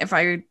funding if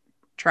I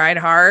tried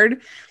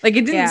hard. Like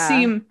it didn't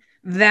seem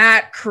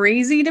that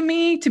crazy to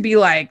me to be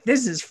like,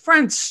 this is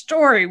front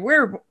story.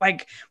 We're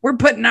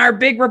putting our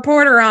big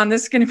reporter on.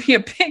 This is going to be a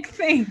big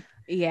thing.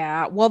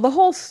 Yeah. Well, the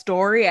whole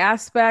story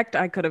aspect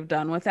I could have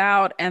done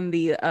without, and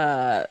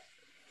the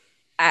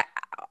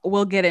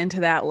we'll get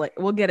into that.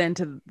 We'll get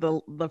into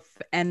the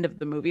end of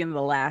the movie and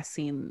the last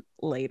scene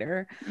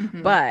later.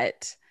 Mm-hmm.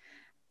 But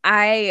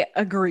I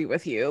agree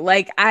with you.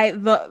 Like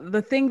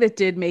the thing that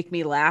did make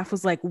me laugh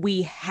was like,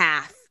 we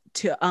have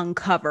to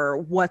uncover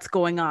what's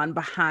going on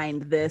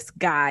behind this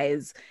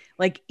guy's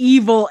like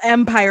evil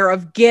empire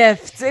of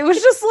gifts. It was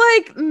just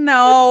like,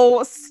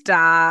 no,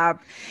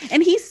 stop.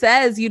 And he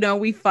says, you know,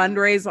 we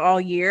fundraise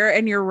all year,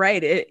 and you're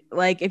right. It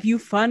like if you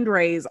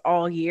fundraise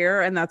all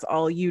year and that's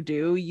all you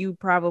do, you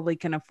probably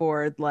can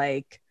afford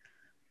like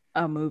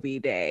a movie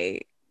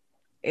day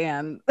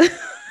and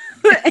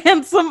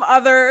and some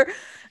other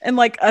and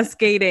like a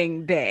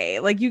skating day.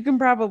 Like you can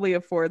probably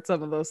afford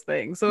some of those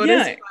things. So it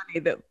is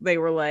funny that they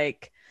were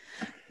like,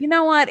 you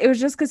know what? It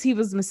was just because he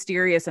was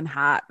mysterious and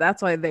hot.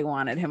 That's why they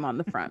wanted him on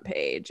the front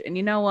page. And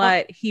you know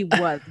what? He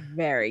was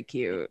very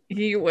cute.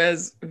 He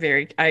was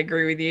I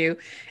agree with you.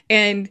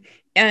 And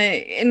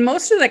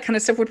most of that kind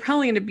of stuff would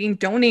probably end up being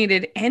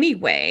donated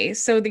anyway.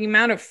 So the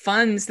amount of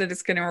funds that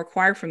it's going to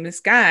require from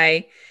this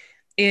guy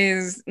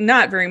is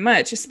not very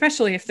much,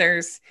 especially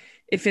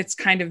if it's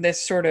kind of this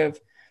sort of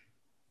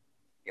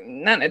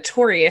not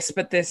notorious,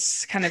 but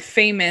this kind of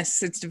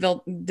famous, it's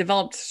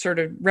developed sort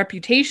of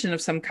reputation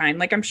of some kind.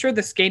 Like I'm sure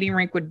the skating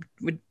rink would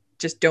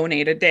just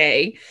donate a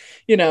day,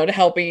 you know, to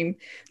helping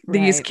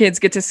these kids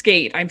get to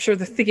skate. I'm sure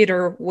the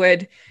theater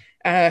would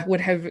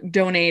have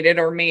donated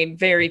or made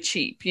very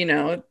cheap, you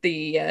know,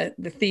 the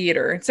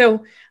theater.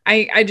 So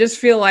I just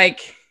feel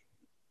like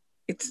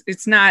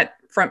it's not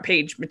front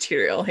page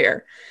material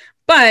here,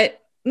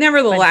 but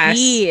nevertheless,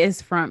 he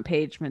is front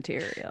page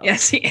material.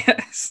 Yes, he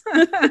is.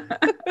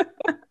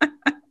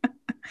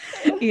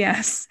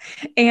 Yes.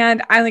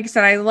 And like I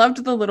said, I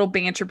loved the little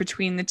banter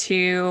between the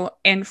two.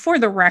 And for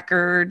the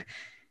record,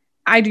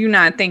 I do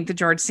not think that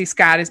George C.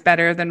 Scott is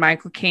better than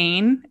Michael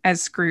Caine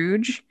as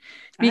Scrooge,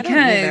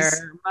 because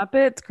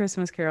Muppets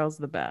Christmas Carol's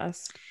the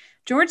best.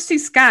 George C.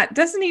 Scott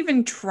doesn't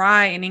even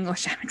try an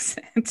English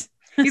accent.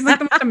 He's like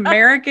the most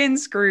American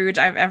Scrooge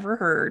I've ever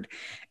heard.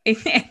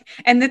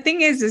 And the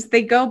thing is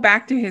they go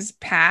back to his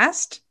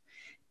past,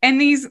 and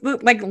these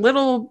like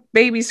little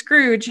baby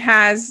Scrooge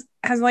has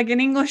like an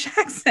English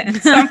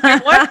accent. So I'm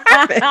like, what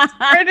happened?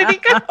 Where did he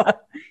go?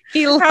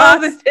 He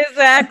lost his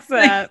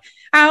accent. Like,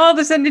 how all of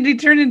a sudden did he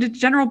turn into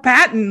General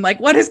Patton? Like,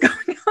 what is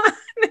going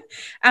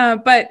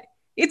on? But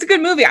it's a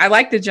good movie. I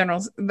like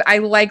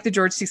the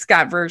George C.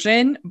 Scott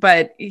version,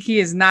 but he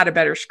is not a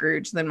better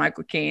Scrooge than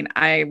Michael Caine.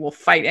 I will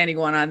fight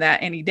anyone on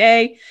that any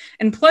day.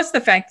 And plus the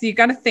fact that you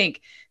got to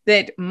think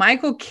that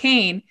Michael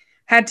Caine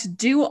had to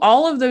do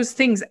all of those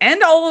things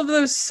and all of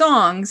those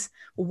songs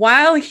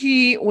while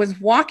he was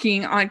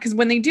walking on, because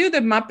when they do the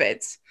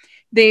Muppets,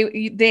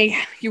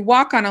 you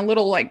walk on a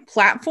little like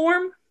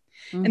platform,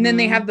 mm-hmm. and then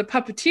they have the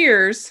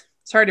puppeteers,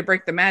 sorry to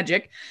break the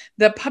magic,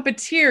 the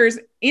puppeteers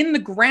in the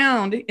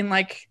ground in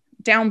like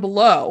down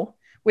below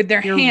with their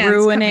hands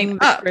ruining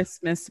the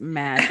Christmas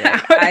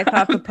magic. I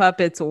thought the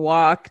puppets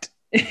walked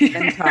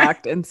and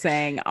talked and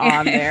sang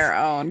on their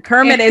own.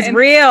 Kermit is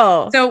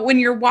real. So when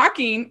you're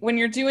walking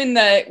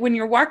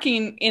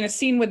in a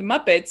scene with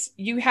Muppets,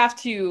 you have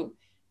to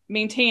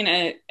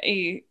maintain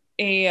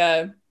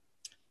a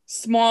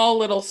small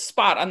little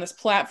spot on this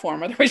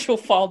platform, otherwise you'll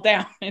fall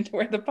down into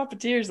where the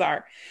puppeteers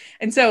are.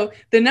 And so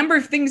the number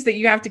of things that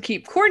you have to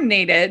keep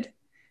coordinated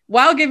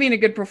while giving a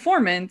good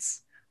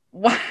performance,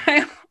 while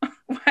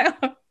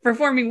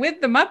performing with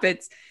the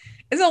Muppets,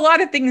 is a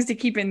lot of things to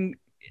keep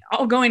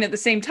all going at the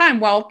same time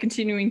while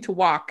continuing to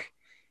walk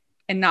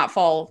and not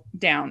fall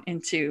down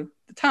into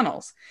the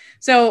tunnels.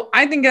 So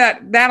I think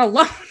that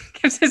alone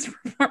gives his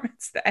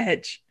performance the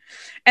edge.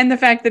 And the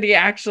fact that he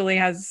actually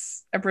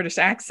has a British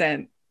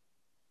accent.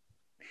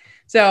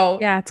 So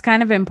yeah, it's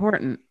kind of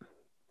important.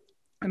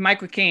 And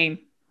Michael Caine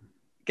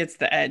gets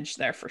the edge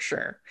there for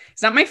sure.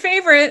 He's not my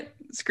favorite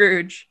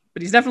Scrooge,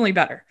 but he's definitely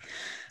better.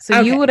 So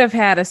you would have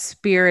had a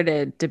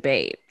spirited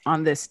debate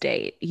on this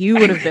date. You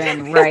would have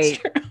been right.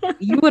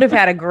 You would have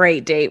had a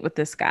great date with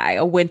this guy,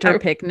 a winter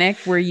picnic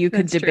where you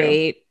could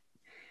debate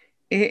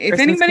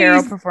Christmas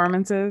Carol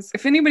performances.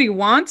 If anybody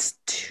wants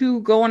to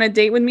go on a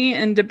date with me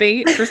and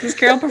debate Christmas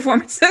Carol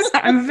performances,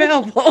 I'm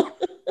available.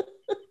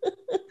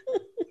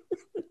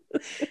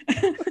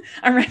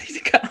 I'm ready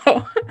to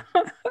go.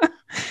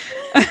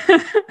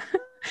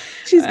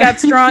 She's got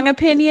strong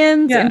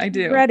opinions. Yeah, and I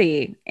do.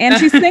 Ready. And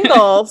she's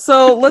single.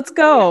 So let's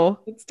go.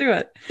 Let's do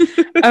it.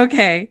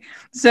 Okay.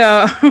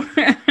 So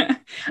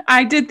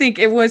I did think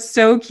it was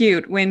so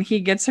cute when he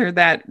gets her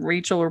that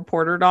Rachel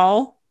Reporter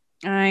doll.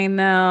 I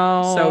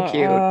know. So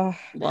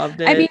cute.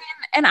 Loved I mean, it.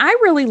 and I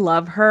really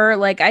love her.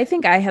 Like, I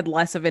think I had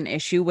less of an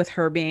issue with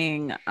her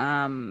being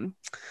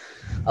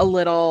a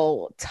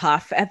little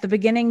tough at the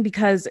beginning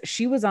because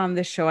she was on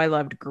this show I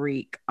loved,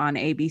 Greek, on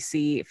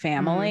ABC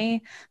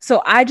Family.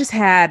 So I just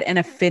had an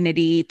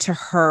affinity to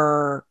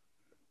her,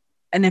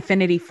 an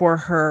affinity for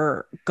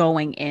her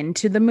going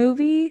into the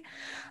movie.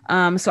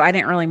 So I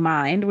didn't really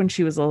mind when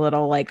she was a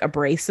little like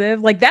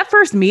abrasive. Like that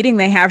first meeting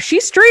they have,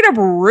 she's straight up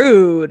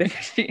rude.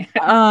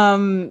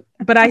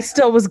 But I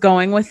still was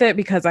going with it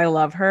because I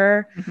love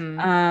her.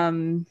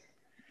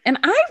 And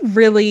I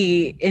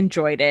really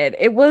enjoyed it.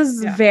 It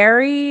was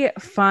very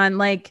fun.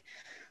 Like,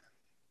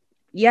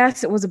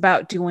 yes, it was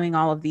about doing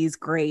all of these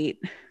great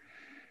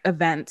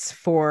events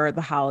for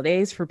the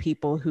holidays for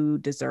people who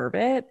deserve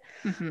it.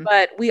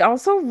 But we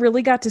also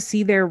really got to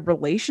see their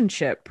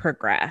relationship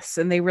progress,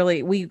 and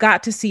we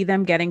got to see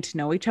them getting to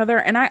know each other.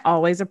 And I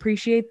always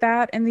appreciate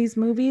that in these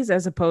movies,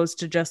 as opposed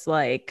to just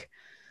like,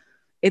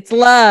 it's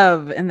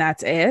love and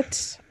that's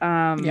it.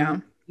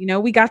 You know,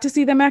 we got to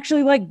see them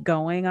actually like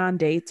going on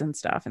dates and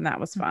stuff, and that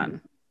was fun.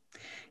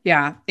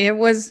 Yeah, it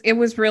was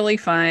really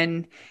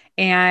fun.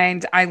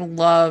 And I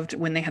loved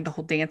when they had the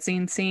whole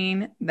dancing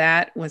scene.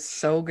 That was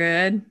so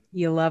good.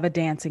 You love a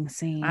dancing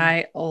scene.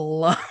 I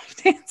love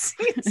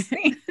dancing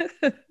scene.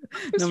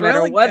 No matter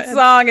really what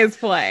song is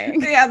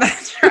playing. Yeah,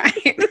 that's right.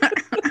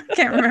 I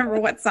can't remember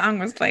what song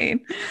was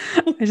playing.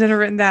 I should have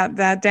written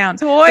that down.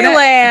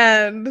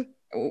 Toyland.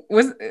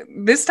 Was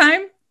this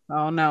time?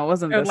 Oh no, it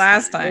wasn't this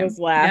last time. It was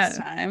last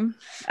time.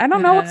 I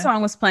don't know what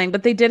song was playing,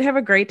 but they did have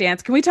a great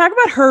dance. Can we talk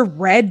about her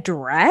red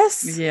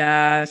dress?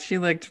 Yeah, she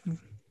looked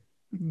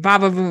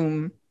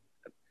Baba-boom.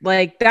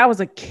 Like that was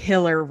a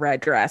killer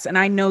red dress, and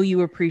I know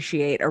you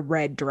appreciate a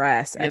red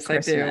dress at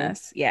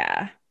Christmas.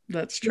 Yeah,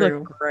 that's true. She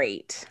looked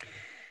great.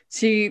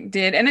 She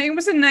did, and it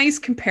was a nice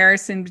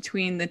comparison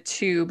between the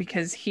two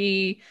because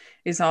he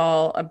is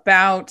all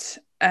about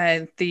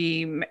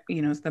the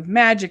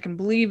magic and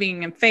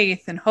believing and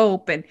faith and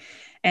hope,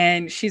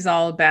 and she's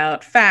all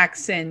about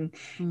facts and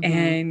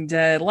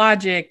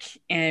logic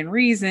and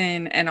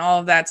reason and all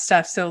of that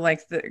stuff. So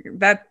like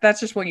that's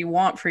just what you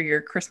want for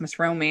your Christmas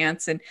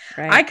romance. And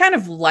I kind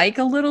of like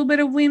a little bit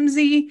of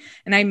whimsy,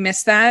 and I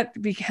miss that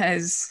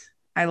because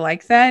I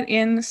like that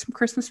in some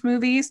Christmas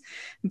movies.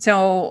 And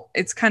so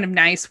it's kind of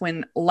nice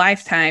when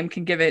Lifetime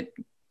can give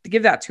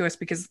that to us,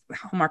 because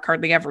Hallmark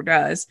hardly ever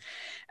does.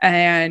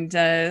 And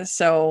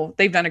so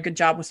they've done a good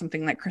job with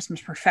something like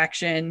Christmas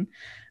Perfection,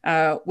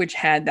 which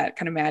had that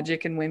kind of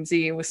magic and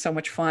whimsy. It was so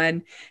much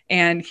fun.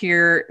 And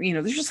here,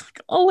 there's just like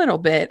a little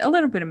bit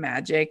of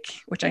magic,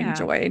 which I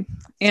enjoyed.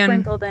 And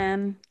sprinkled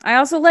in. I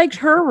also liked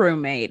her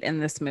roommate in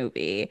this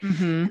movie,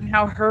 and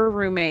how her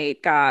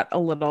roommate got a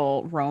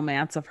little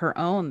romance of her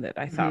own that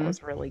I thought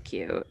was really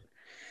cute.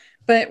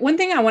 But one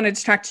thing I wanted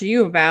to talk to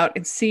you about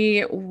and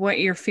see what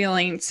you're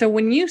feeling. So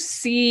when you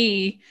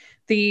see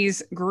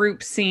these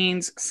group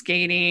scenes,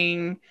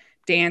 skating,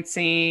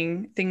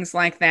 dancing, things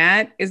like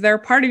that, is there a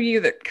part of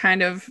you that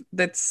kind of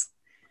it's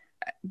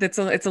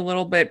a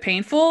little bit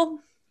painful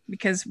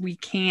because we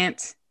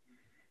can't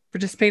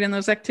participate in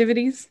those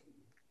activities?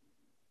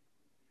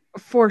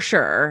 For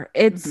sure.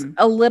 It's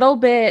a little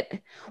bit,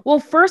 well,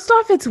 first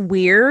off, it's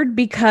weird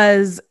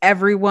because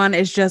everyone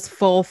is just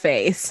full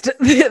faced.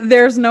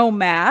 There's no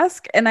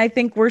mask. And I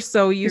think we're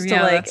so used to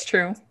like, that's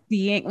true.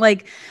 Seeing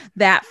like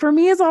that for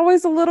me is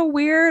always a little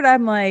weird.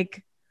 I'm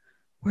like,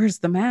 where's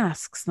the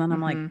masks? Then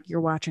I'm like,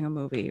 you're watching a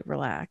movie,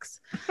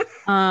 relax.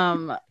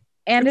 And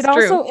it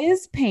also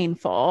is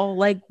painful.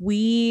 Like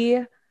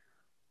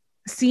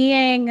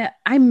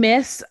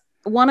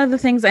one of the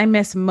things I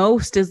miss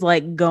most is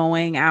like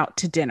going out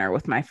to dinner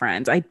with my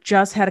friends. I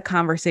just had a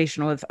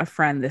conversation with a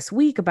friend this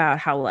week about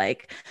how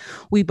like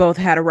we both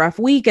had a rough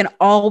week and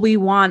all we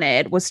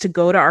wanted was to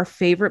go to our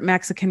favorite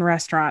Mexican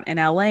restaurant in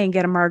LA and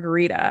get a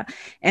margarita.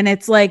 And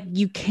it's like,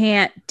 you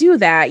can't do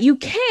that. You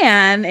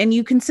can, and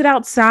you can sit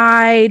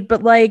outside,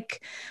 but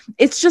like,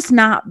 it's just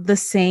not the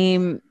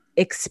same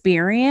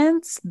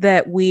experience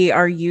that we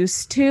are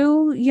used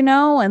to,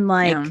 and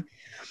like,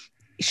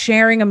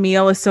 sharing a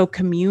meal is so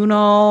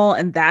communal,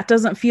 and that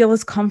doesn't feel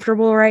as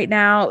comfortable right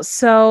now.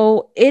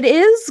 So it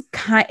is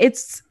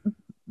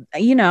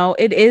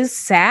it is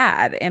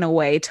sad in a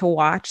way to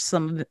watch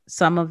some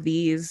of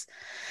these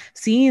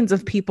scenes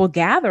of people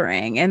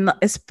gathering, and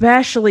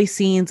especially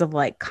scenes of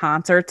like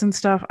concerts and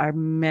stuff. I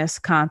miss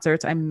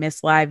concerts. I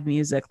miss live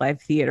music,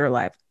 live theater,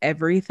 live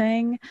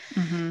everything.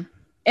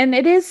 And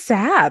it is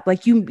sad.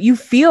 Like you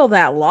feel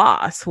that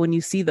loss when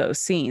you see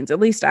those scenes. At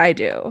least I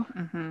do.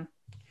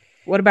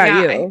 What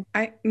about you?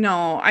 I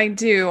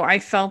do. I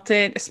felt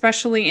it,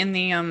 especially in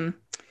the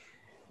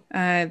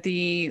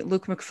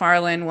Luke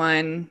McFarlane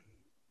one.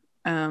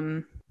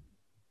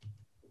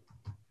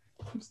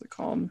 What's it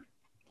called?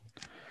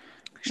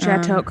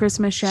 Chateau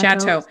Christmas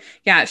Chateau.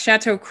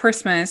 Chateau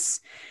Christmas.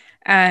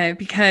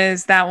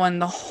 because that one,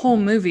 the whole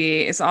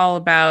movie is all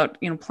about,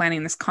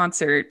 planning this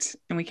concert,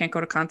 and we can't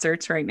go to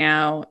concerts right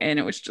now. And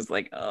it was just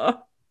like,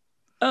 oh,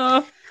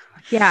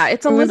 yeah,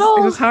 it's it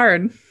was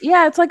hard.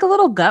 Yeah, it's like a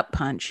little gut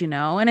punch,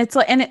 and it's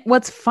like,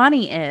 what's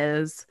funny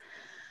is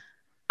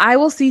I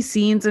will see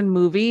scenes in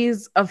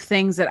movies of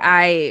things that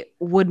I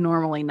would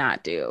normally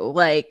not do.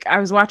 Like I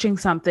was watching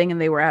something and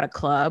they were at a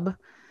club,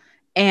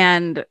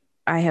 and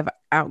I have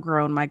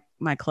outgrown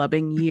my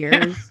clubbing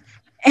years.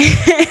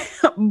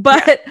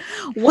 But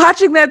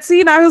watching that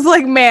scene, I was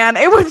like, man,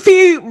 it would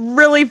be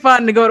really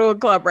fun to go to a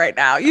club right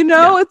now.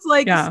 It's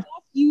like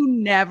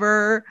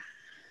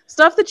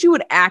stuff that you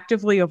would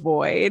actively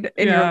avoid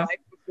in your life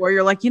before.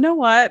 You're like, you know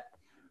what?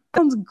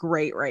 Sounds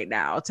great right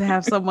now to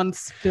have someone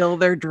spill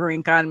their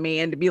drink on me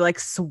and to be like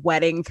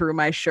sweating through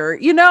my shirt.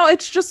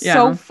 It's just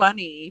so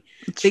funny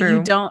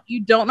that you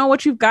don't know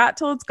what you've got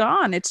till it's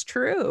gone. It's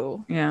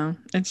true. Yeah,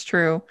 it's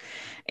true.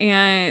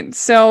 And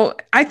so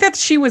I thought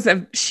she was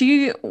a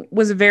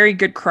very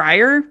good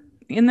crier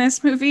in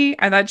this movie.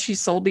 I thought she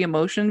sold the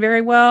emotion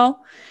very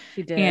well.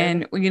 She did.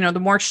 And the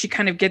more she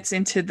kind of gets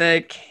into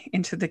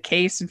the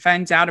case and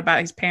finds out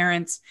about his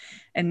parents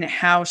and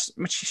how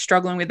much she's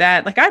struggling with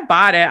that, like I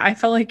bought it. I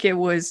felt like it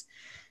was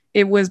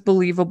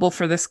believable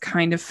for this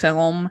kind of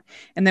film.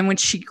 And then when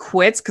she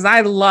quits, because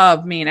I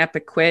love me an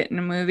epic quit in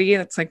a movie,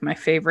 that's like my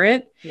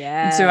favorite.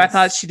 Yeah. And so I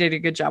thought she did a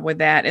good job with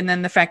that. And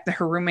then the fact that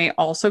her roommate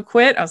also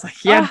quit, I was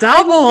like, yeah,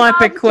 double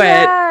epic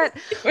quit.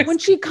 When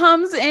she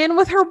comes in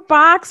with her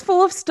box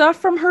full of stuff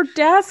from her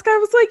desk, I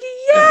was like,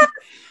 yes.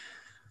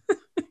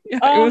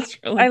 Yeah, it was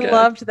really good. I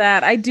loved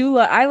that.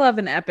 I love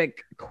an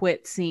epic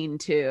quit scene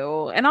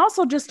too. And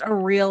also just a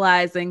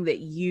realizing that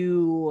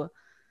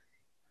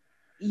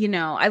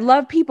I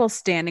love people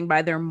standing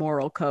by their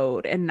moral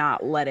code and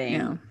not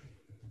letting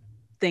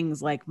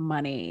things like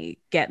money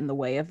get in the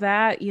way of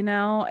that,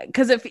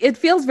 because it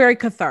feels very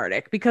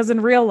cathartic, because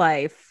in real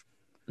life,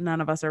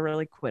 none of us are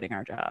really quitting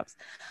our jobs,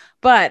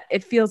 but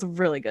it feels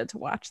really good to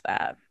watch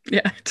that.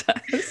 Yeah, it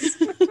does.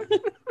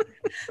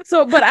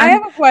 So, but I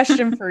have a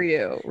question for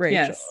you, Rachel.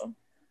 Yes.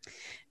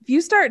 If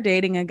you start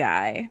dating a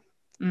guy,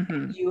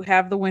 mm-hmm. you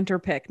have the winter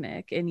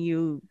picnic and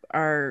you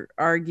are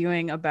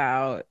arguing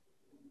about,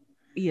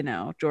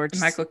 George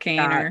Michael Caine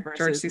or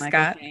George C. Michael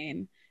Scott.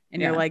 Caine,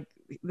 and you're like,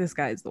 this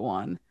guy's the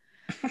one.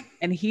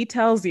 And he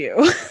tells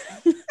you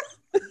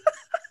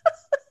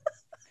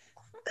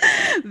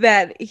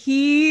that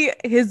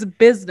his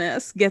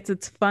business gets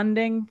its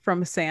funding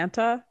from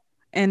Santa,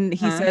 and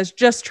he says,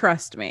 just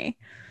trust me.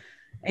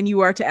 And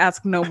you are to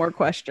ask no more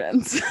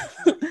questions.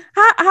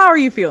 How are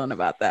you feeling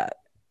about that?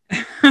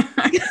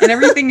 And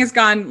everything has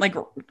gone like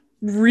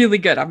really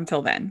good up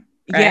until then.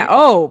 Right? Yeah.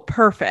 Oh,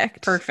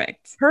 perfect.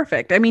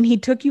 Perfect. I mean, he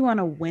took you on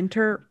a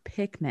winter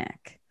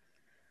picnic.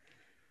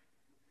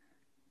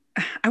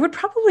 I would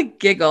probably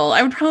giggle.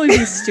 I would probably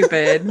be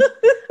stupid.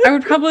 I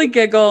would probably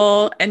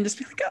giggle and just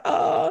be like,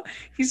 oh,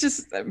 he's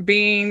just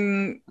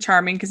being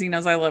charming because he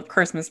knows I love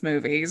Christmas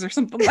movies or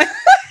something like that.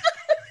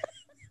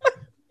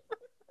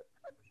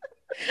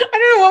 I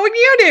don't know. What would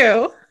you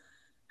do?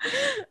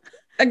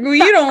 Well,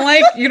 you don't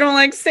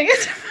like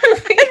Santa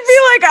movies. I'd be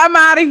like, I'm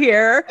out of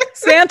here.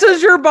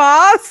 Santa's your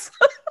boss.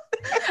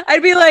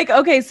 I'd be like,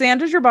 okay,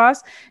 Santa's your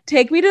boss.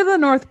 Take me to the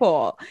North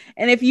Pole.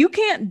 And if you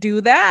can't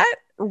do that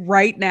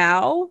right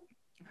now,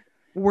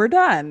 we're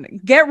done.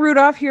 Get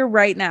Rudolph here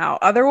right now.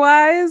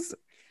 Otherwise,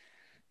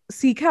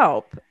 seek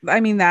help. I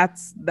mean,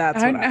 that's what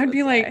I'd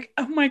be like,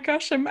 oh my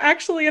gosh, I'm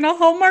actually in a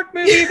Hallmark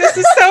movie. This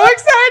is so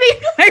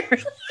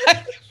exciting.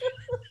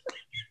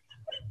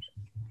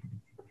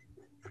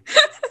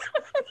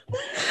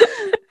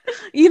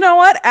 You know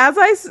what? As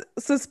I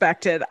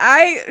suspected,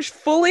 I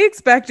fully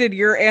expected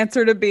your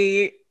answer to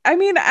be, I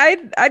mean,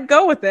 I'd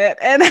go with it.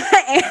 And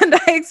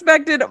I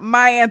expected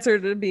my answer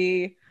to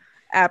be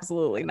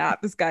absolutely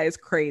not. This guy is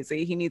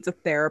crazy. He needs a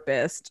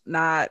therapist,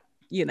 not,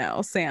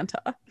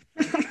 Santa.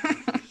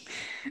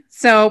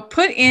 So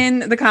put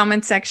in the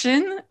comment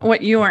section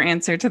what your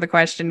answer to the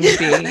question would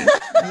be,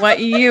 what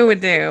you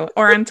would do,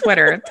 or on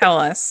Twitter, tell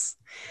us.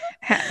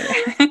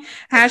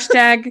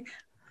 Hashtag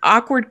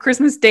awkward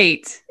Christmas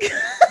date.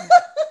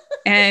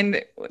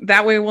 And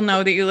that way we'll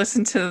know that you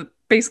listen to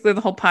basically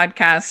the whole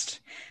podcast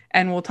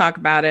and we'll talk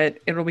about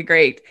it. It'll be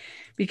great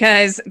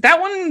because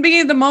that wouldn't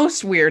be the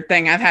most weird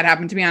thing I've had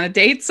happen to me on a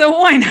date. So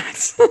why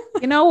not?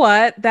 You know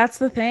what? That's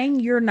the thing.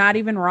 You're not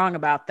even wrong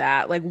about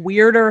that. Like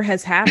weirder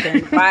has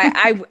happened.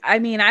 I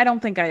mean, I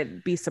don't think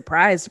I'd be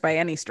surprised by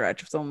any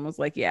stretch if someone was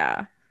like,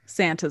 yeah,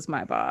 Santa's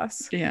my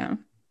boss. Yeah.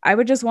 I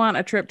would just want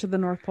a trip to the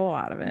North Pole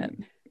out of it.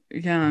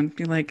 Yeah. And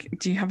be like,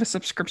 do you have a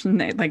subscription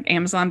like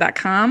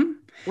Amazon.com?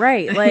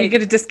 Right. Like you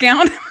get a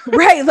discount.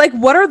 Right. Like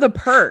what are the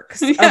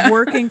perks of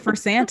working for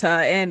Santa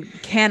and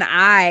can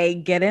I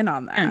get in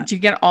on that? And do you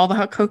get all the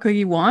hot cocoa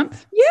you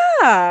want?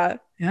 Yeah.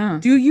 Yeah.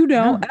 Do you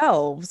know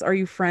elves? Are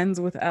you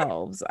friends with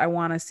elves? I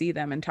want to see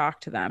them and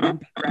talk to them and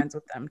be friends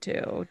with them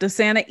too. Does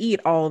Santa eat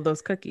all of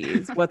those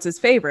cookies? What's his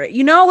favorite?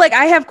 Like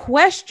I have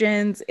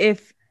questions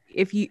if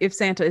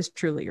Santa is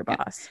truly your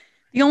boss.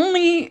 The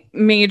only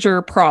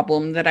major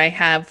problem that I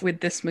have with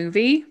this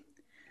movie,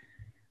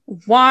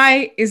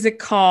 why is it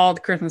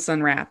called Christmas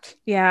Unwrapped?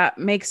 Yeah,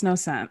 makes no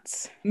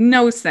sense.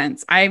 No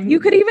sense. You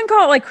could even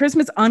call it like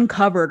Christmas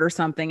Uncovered or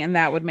something, and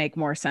that would make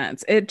more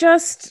sense. It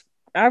just,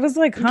 I was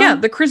like, huh? Yeah,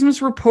 the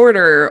Christmas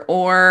Reporter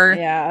or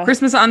Yeah.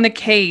 Christmas on the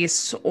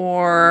Case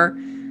or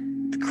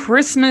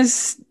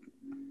Christmas.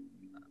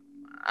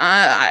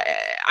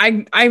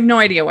 I have no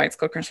idea why it's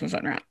called Christmas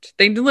Unwrapped.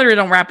 They literally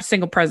don't wrap a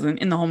single present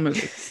in the whole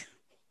movie.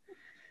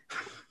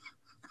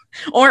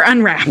 Or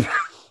unwrap.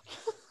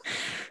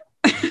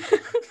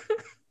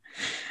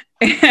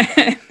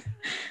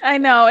 I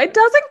know it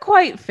doesn't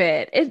quite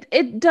fit.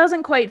 It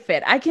doesn't quite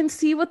fit. I can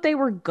see what they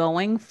were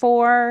going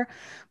for,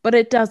 but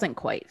it doesn't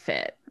quite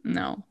fit.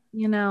 No.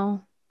 You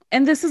know.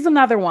 And this is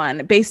another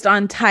one based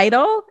on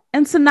title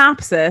and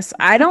synopsis.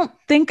 I don't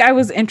think I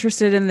was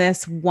interested in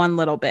this one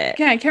little bit.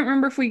 Yeah, I can't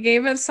remember if we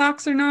gave it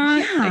socks or not.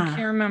 Yeah. I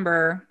can't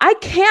remember. I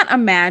can't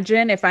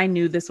imagine if I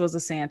knew this was a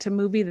Santa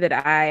movie that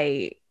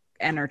I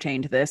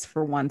entertained this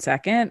for 1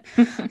 second.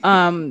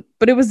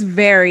 But it was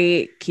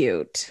very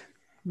cute.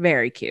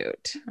 Very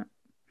cute.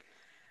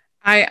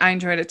 I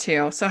enjoyed it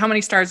too. So how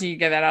many stars do you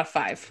give it out of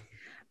 5?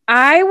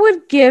 I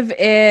would give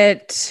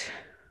it,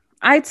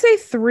 I'd say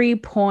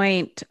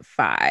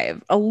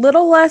 3.5. A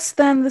little less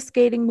than the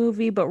skating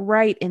movie, but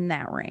right in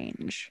that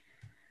range.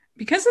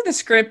 Because of the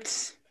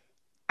script,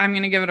 I'm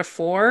going to give it a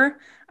 4.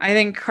 I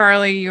think,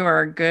 Carly, you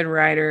are a good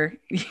writer.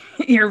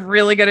 You're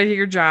really good at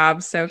your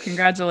job. So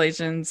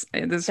congratulations.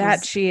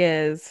 She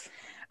is.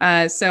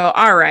 So,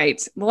 all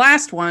right. The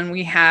last one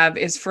we have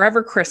is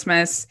Forever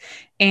Christmas.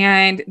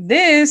 And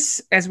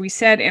this, as we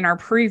said in our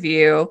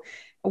preview,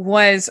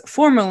 was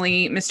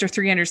formerly Mr.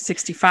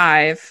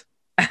 365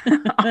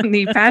 on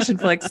the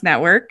Passionflix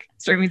network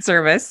streaming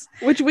service,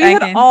 which we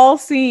had all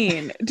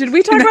seen. Did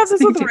we talk about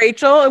this with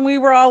Rachel? And we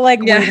were all like,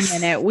 yes. Wait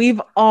a minute,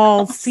 we've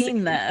all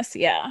seen this.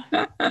 Yeah.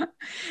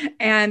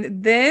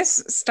 And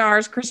this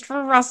stars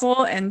Christopher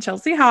Russell and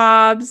Chelsea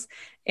Hobbs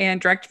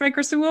and directed by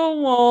Kristen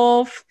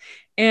Wolf.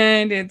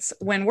 And it's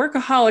when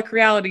workaholic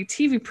reality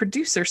TV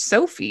producer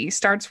Sophie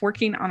starts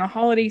working on a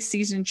holiday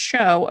season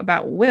show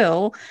about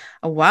Will,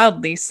 a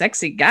wildly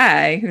sexy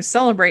guy who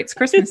celebrates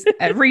Christmas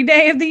every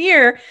day of the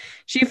year.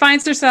 She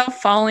finds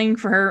herself falling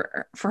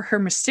for her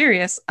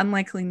mysterious,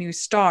 unlikely new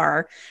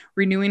star,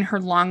 renewing her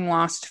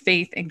long-lost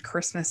faith in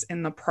Christmas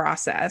in the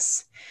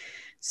process.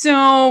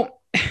 So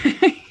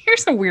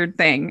here's a weird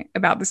thing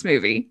about this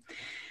movie.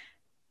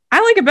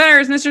 I like it better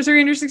as Mr.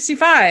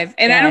 365.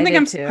 And I don't think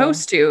I'm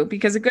supposed to,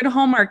 because a good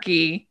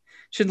Hallmarky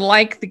should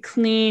like the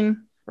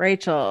clean.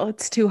 Rachel,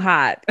 it's too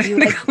hot. You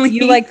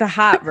like the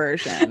hot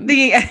version.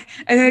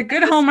 A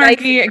good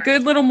Hallmarky, a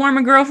good little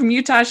Mormon girl from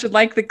Utah should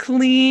like the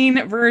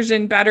clean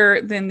version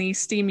better than the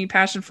steamy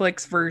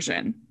Passionflix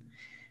version.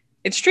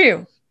 It's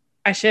true.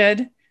 I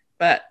should,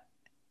 but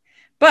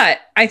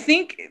I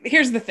think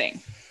here's the thing.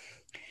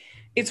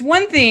 It's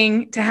one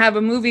thing to have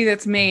a movie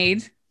that's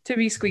made to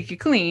be squeaky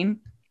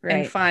clean. Right.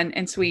 And fun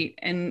and sweet,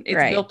 and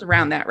it's built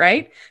around that,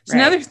 right? It's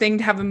another thing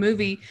to have a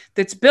movie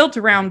that's built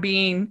around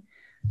being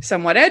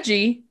somewhat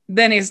edgy,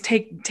 then is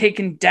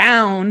taken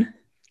down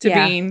to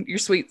being your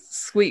sweet,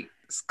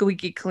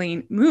 squeaky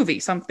clean movie.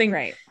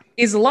 Something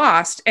is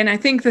lost. And I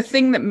think the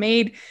thing that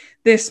made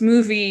this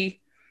movie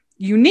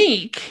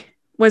unique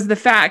was the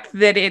fact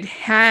that it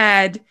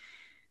had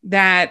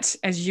that,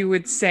 as you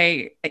would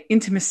say,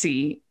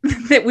 intimacy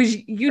that was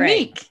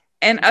unique.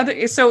 And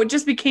so it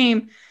just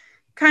became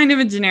kind of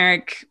a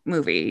generic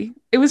movie.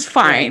 It was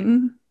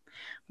fine,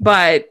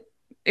 but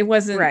it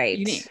wasn't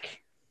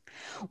unique.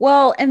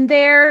 Well, and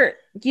there,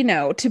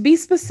 to be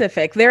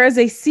specific, there is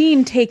a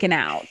scene taken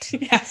out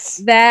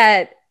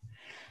that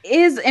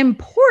is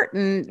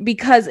important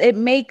because it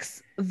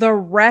makes the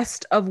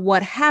rest of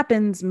what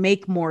happens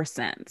make more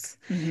sense.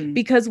 Mm-hmm.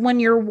 Because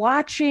when you're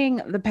watching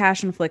the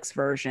Passionflix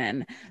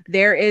version,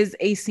 there is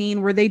a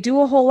scene where they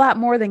do a whole lot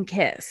more than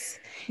kiss.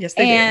 Yes,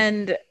 they do.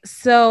 And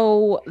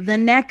so the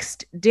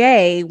next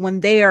day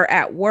when they are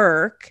at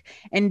work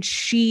and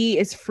she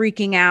is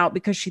freaking out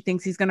because she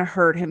thinks he's going to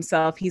hurt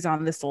himself. He's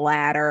on this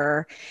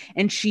ladder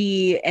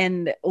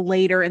and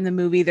later in the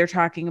movie, they're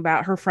talking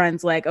about her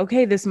friends like,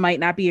 okay, this might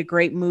not be a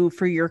great move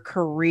for your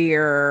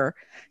career,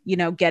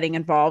 getting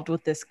involved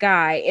with this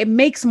guy. It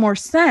makes more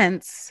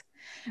sense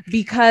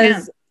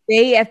because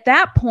they at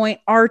that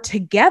point are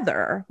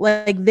together.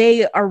 Like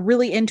they are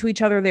really into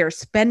each other. They're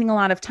spending a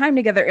lot of time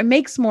together. It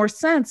makes more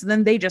sense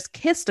than they just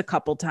kissed a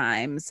couple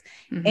times.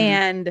 Mm-hmm.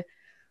 And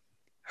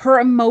her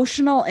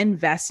emotional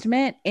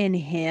investment in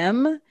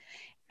him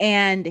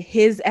and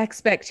his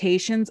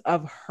expectations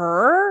of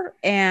her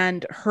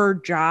and her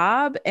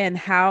job and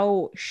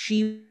how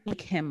she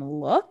make him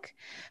look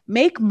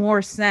make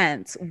more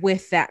sense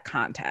with that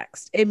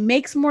context. It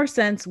makes more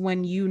sense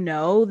when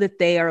that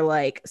they are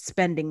like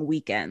spending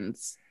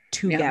weekends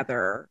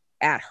together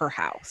at her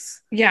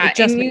house. Yeah. It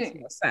just makes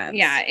no sense.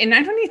 Yeah. And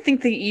I don't even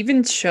think they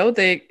even show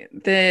the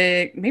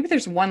maybe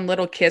there's one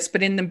little kiss,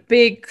 but in the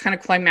big kind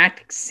of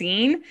climactic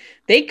scene,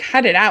 they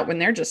cut it out when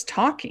they're just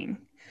talking.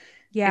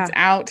 Yeah. It's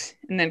out,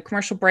 and then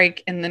commercial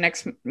break, and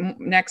the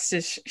next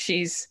is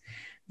she's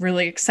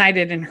really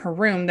excited in her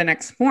room the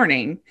next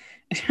morning.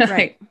 Right.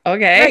 Like,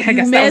 okay, Right, I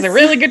guess that was a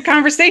really good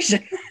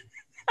conversation.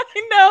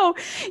 I know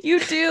you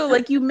do.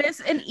 Like you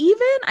miss, and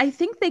even I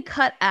think they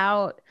cut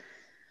out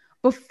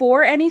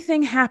before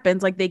anything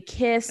happens. Like they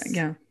kiss.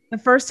 Yeah. The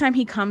first time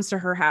he comes to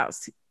her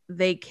house,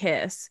 they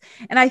kiss.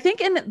 And I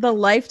think in the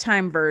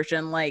Lifetime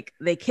version, like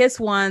they kiss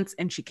once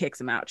and she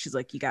kicks him out. She's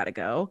like, you gotta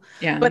go.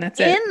 Yeah. But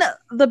that's in it.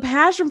 the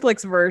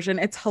Passionflix version,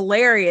 it's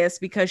hilarious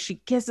because she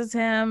kisses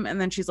him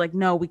and then she's like,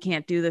 no, we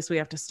can't do this. We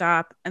have to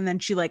stop. And then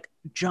she like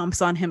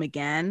jumps on him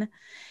again.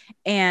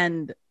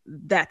 And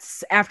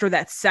that's after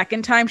that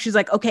second time, she's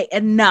like, okay,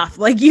 enough.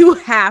 Like you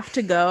have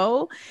to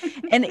go.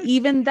 And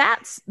even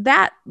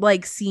that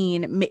like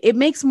scene, it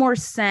makes more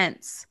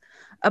sense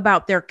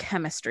about their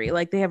chemistry.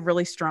 Like they have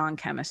really strong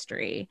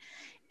chemistry.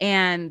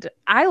 And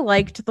I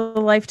liked the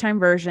Lifetime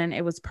version.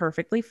 It was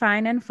perfectly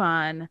fine and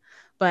fun,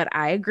 but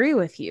I agree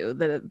with you.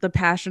 The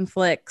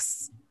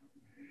Passionflix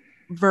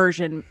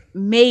version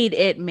made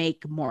it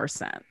make more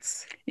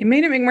sense. It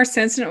made it make more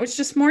sense, and it was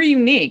just more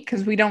unique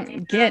because we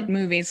don't get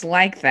movies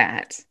like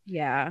that.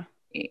 Yeah.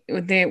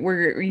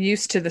 We're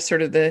used to the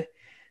sort of the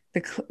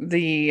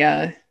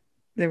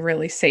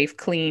really safe,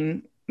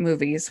 clean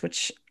movies,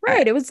 which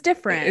it was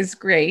different. Is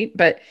great,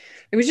 but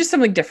it was just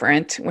something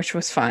different, which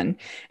was fun.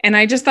 And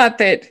I just thought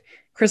that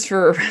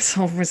Christopher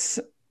Russell was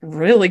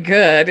really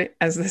good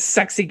as this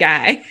sexy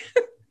guy.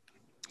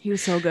 He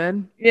was so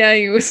good. Yeah,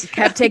 he was. He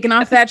kept taking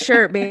off that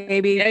shirt,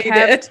 baby. Yeah,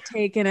 kept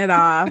taking it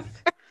off.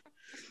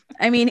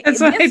 I mean,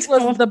 this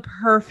was the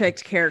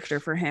perfect character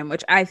for him,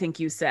 which I think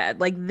you said.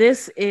 Like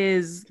this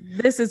is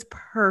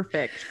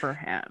perfect for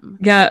him.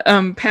 Yeah,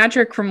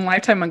 Patrick from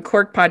Lifetime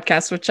Uncorked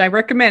podcast, which I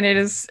recommend. It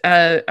is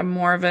a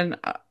more of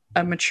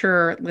a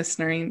mature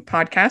listening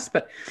podcast,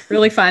 but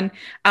really fun.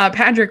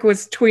 Patrick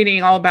was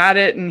tweeting all about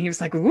it, and he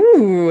was like,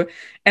 "Ooh,"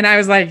 and I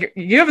was like,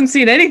 "You haven't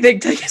seen anything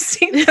till you've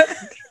seen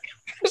the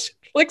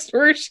Netflix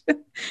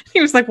version." He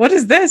was like, "What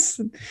is this?"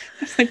 I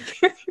was like,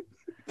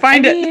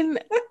 "Find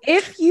it."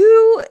 if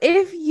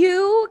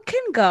you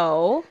can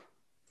go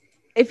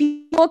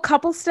a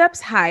couple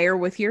steps higher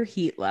with your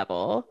heat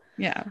level,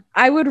 yeah,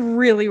 I would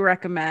really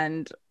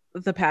recommend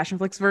the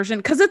Passionflix version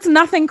because it's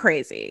nothing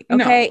crazy.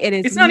 Okay, no,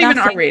 it's not even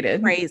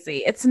R-rated.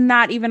 Crazy. It's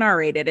not even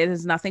R-rated. It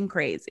is nothing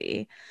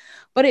crazy,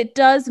 but it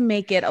does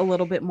make it a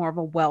little bit more of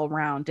a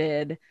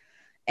well-rounded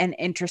and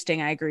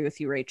interesting. I agree with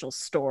you, Rachel,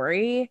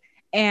 story.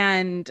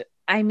 And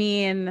I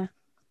mean,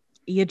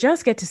 you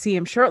just get to see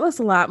him shirtless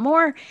a lot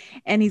more,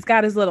 and he's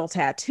got his little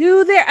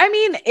tattoo there. I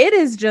mean, it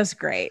is just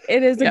great.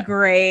 It is a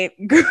great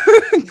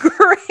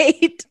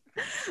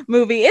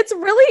movie. It's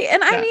really,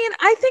 and I mean,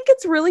 I think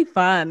it's really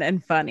fun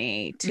and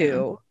funny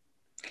too.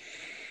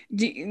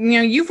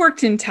 You've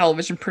worked in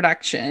television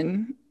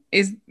production.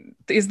 Is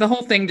the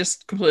whole thing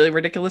just completely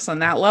ridiculous on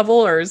that level,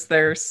 or is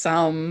there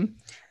some?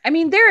 I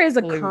mean, there is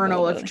a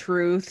kernel of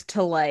truth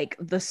to like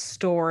the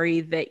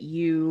story that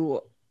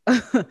you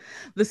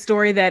the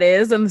story that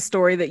is and the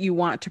story that you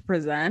want to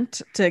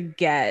present to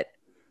get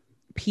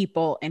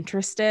people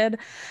interested.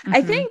 Mm-hmm.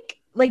 I think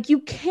like you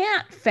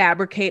can't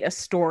fabricate a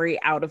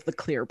story out of the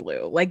clear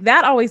blue. Like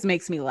that always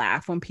makes me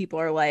laugh when people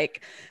are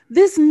like,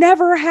 this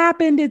never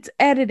happened, it's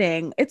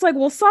editing. It's like,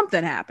 well,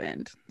 something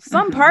happened.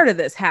 Some part of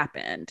this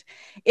happened.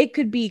 It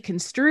could be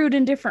construed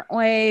in different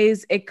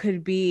ways. It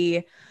could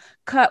be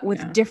cut with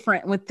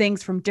with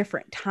things from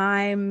different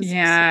times.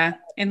 Yeah.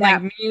 And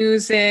like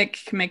music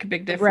can make a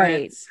big difference.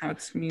 Right. How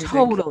it's music.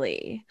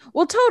 Totally.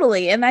 Well,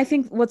 totally. And I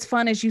think what's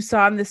fun is you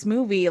saw in this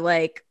movie,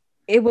 like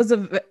it was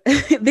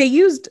they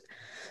used,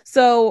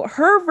 so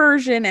her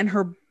version and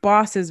her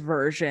boss's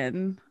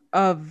version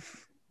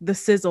of the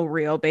sizzle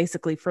reel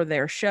basically for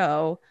their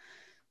show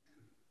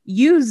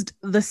used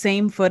the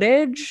same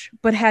footage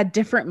but had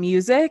different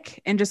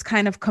music and just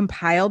kind of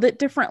compiled it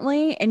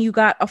differently, and you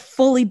got a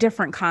fully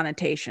different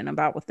connotation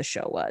about what the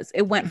show was.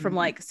 It went from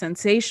like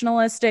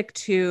sensational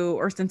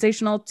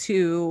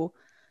to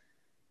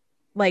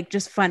like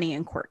just funny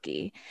and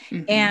quirky.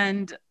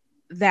 And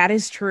that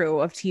is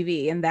true of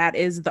TV, and that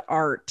is the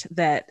art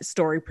that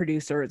story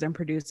producers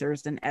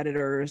and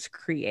editors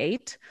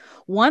create.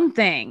 One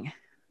thing,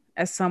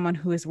 as someone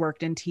who has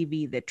worked in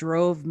TV, that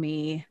drove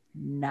me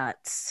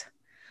nuts,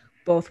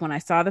 both when I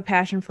saw the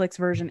Passionflix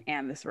version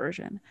and this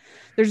version.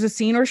 There's a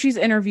scene where she's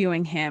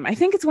interviewing him. I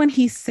think it's when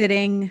he's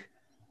sitting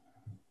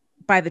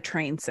by the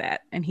train set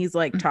and he's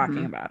like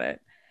talking about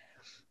it.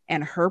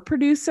 And her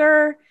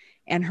producer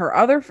and her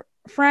other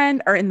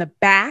friend are in the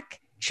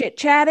back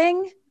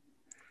chit-chatting.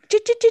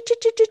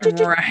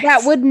 Right.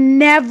 That would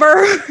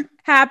never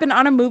happen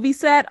on a movie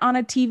set, on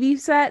a TV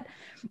set.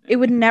 It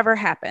would never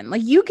happen.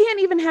 Like you can't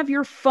even have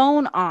your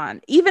phone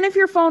on. Even if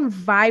your phone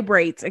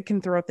vibrates, it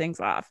can throw things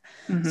off.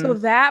 So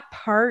that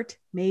part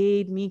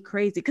made me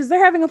crazy because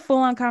they're having a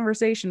full-on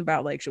conversation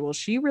about like, well,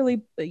 she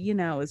really,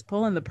 is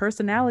pulling the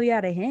personality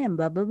out of him,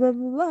 blah, blah, blah,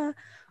 blah, blah.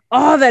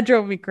 Oh, that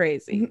drove me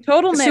crazy.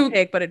 Total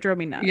nitpick, but it drove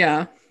me nuts.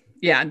 Yeah.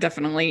 Yeah,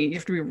 definitely. You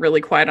have to be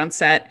really quiet on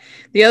set.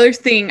 The other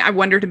thing I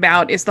wondered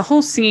about is the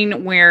whole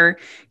scene where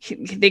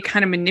they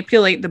kind of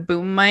manipulate the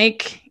boom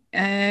mic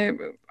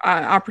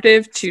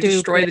operative to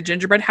destroy the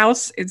gingerbread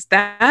house. Is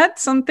that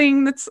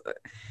something that's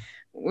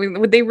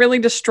would they really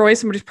destroy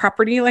somebody's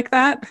property like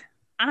that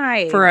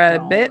for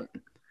a bit?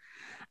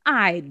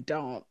 I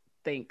don't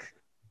think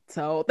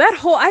so.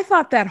 I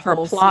thought that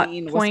whole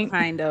scene was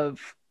kind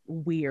of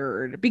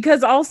weird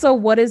because also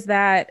what is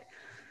that?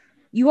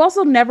 You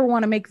also never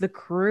want to make the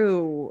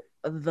crew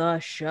the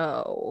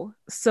show.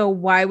 So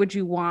why would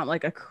you want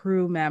like a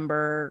crew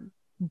member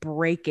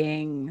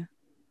breaking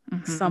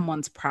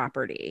someone's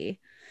property?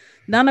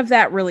 None of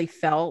that really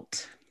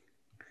felt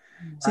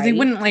so right. They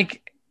wouldn't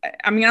like,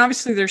 I mean,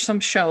 obviously there's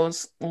some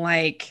shows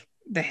like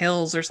The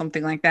Hills or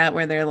something like that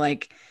where they're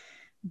like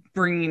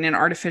bringing an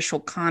artificial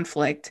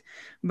conflict,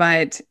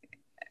 but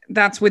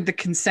that's with the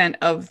consent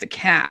of the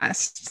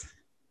cast.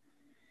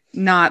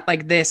 Not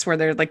like this where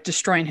they're like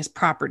destroying his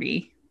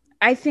property.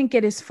 I think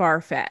it is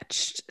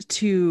far-fetched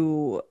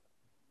to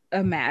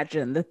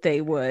imagine that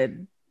they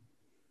would,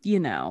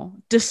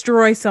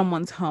 destroy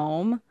someone's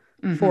home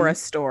for a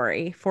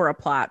story, for a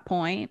plot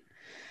point.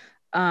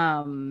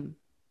 But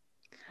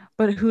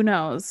who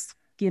knows?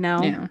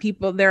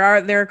 People, there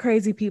are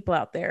crazy people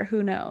out there.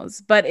 Who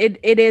knows? But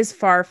it is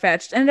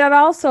far-fetched. And that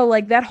also,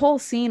 like, that whole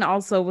scene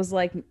also was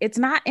like, it's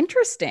not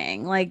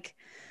interesting. Like,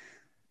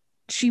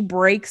 she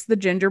breaks the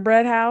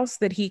gingerbread house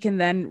that he can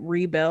then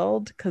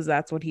rebuild because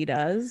that's what he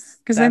does.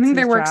 Because I think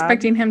they were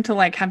expecting him to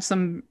like have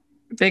some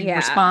big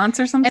response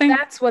or something. And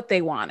that's what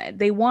they wanted.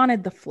 They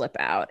wanted the flip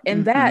out.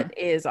 And that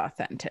is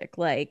authentic.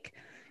 Like,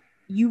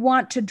 you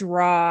want to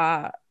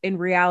draw in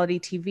reality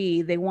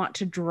TV, they want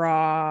to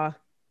draw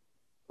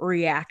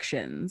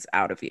reactions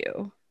out of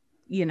you,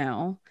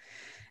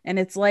 And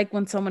it's like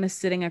when someone is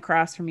sitting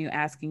across from you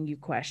asking you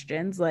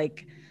questions,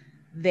 like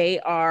they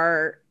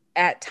are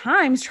at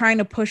times trying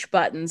to push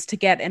buttons to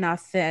get an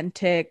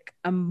authentic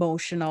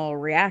emotional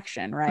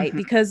reaction, right?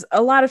 Because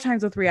a lot of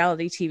times with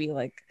reality TV,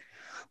 like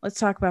let's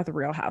talk about the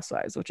Real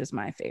Housewives, which is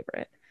my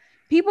favorite.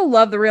 People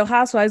love the Real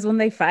Housewives when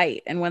they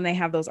fight and when they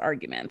have those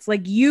arguments.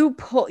 Like you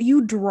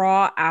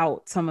draw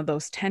out some of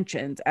those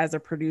tensions as a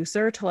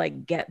producer to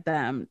like get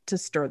them to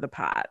stir the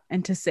pot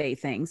and to say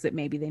things that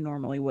maybe they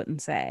normally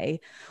wouldn't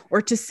say,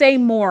 or to say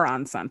more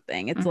on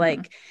something. It's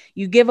like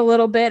you give a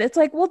little bit. It's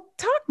like, well,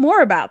 talk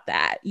more about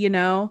that, They're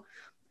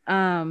not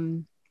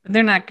going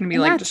to be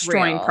like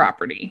destroying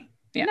property.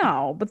 Yeah.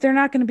 No, but they're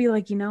not going to be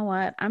like, you know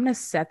what? I'm going to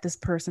set this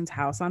person's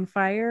house on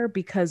fire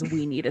because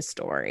we need a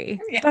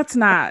story. That's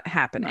not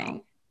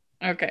happening.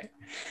 No. Okay.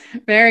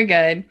 Very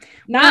good.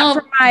 Not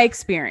from my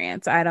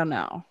experience. I don't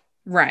know.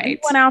 Right.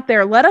 Anyone out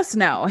there, let us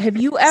know. Have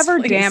you ever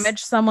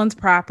damaged someone's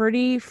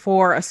property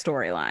for a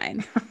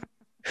storyline?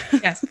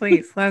 Yes,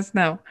 please. Let us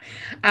know.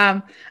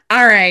 All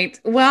right.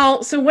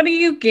 Well, so what do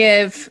you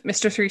give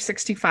Mr.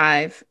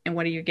 365 and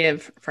what do you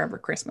give Forever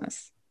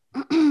Christmas?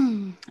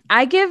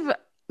 I give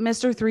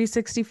Mr.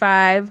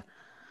 365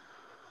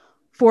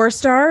 4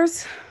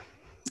 stars,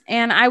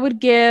 and I would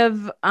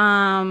give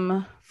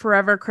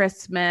Forever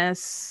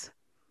Christmas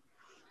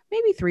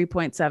maybe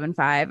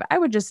 3.75. I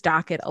would just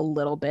dock it a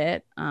little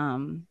bit,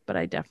 but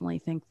I definitely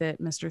think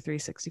that Mr.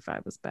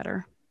 365 was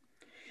better.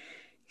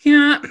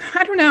 Yeah,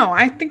 I don't know.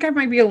 I think I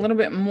might be a little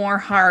bit more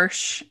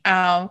harsh.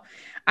 I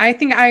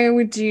think I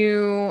would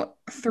do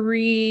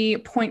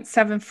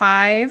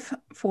 3.75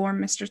 for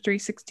Mr.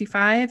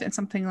 365 and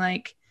something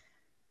like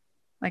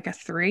a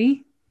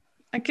 3.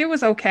 Like it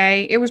was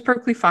okay. It was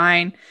perfectly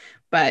fine,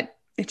 but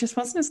it just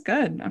wasn't as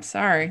good. I'm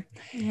sorry.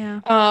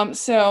 Yeah.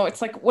 So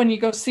it's like when you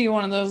go see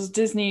one of those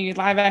Disney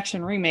live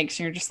action remakes,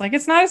 and you're just like,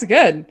 it's not as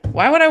good.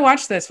 Why would I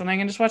watch this when I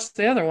can just watch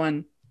the other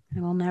one?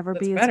 It'll never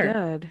be as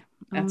good.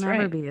 It'll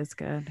never be as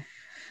good.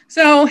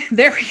 So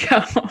there we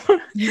go.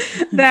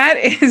 That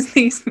is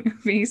these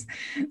movies.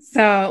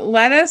 So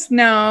let us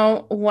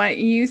know what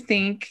you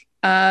think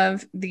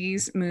of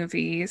these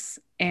movies.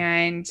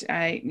 And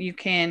you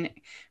can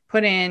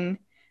put in,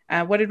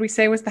 what did we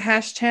say was the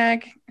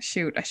hashtag?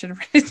 Shoot, I should have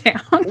written it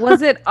down.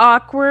 Was it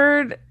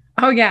awkward?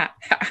 Oh, yeah.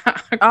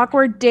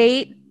 Awkward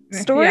date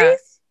stories?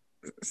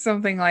 Yeah,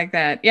 something like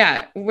that.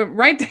 Yeah,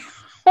 right down.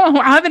 Oh,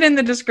 I'll have it in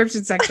the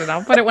description section.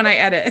 I'll put it when I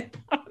edit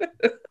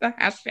the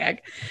hashtag.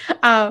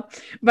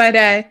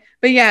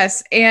 But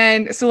yes.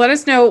 And so let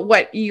us know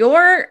what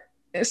your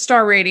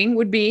star rating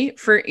would be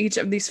for each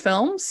of these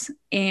films.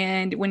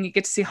 And when you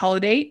get to see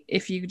Holiday,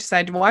 if you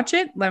decide to watch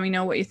it, let me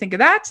know what you think of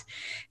that.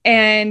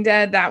 And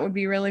that would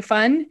be really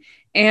fun.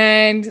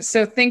 And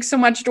so thanks so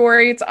much,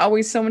 Dory. It's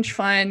always so much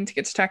fun to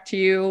get to talk to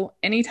you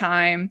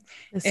anytime.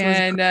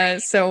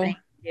 Thank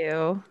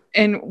you.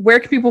 And where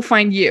can people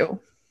find you?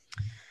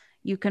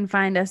 You can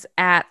find us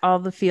at All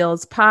the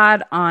Feels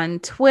Pod on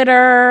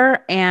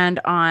Twitter and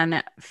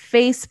on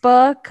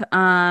Facebook,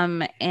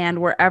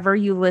 and wherever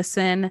you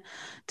listen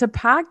to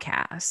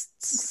podcasts.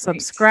 Great.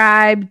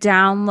 Subscribe,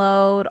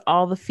 download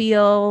All the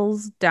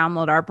Feels,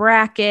 download our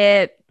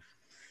bracket.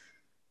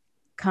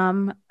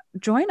 Come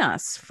join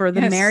us for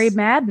the Merry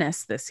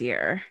Madness this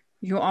year.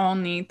 You all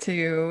need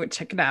to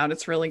check it out.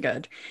 It's really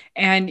good.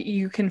 And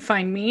you can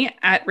find me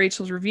at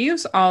Rachel's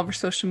Reviews, all over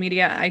social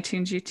media,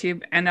 iTunes,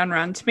 YouTube, and on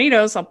Rotten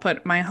Tomatoes. I'll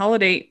put my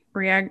holiday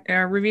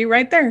review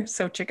right there.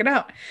 So check it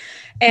out.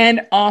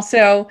 And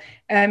also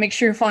make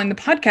sure you're following the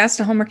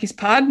podcast, Hallmarkies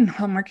Pod and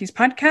Hallmarkies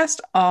Podcast,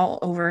 all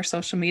over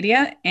social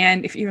media.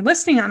 And if you're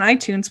listening on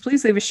iTunes,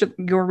 please leave us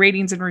your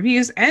ratings and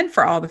reviews. And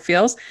for all the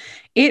feels,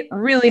 it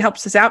really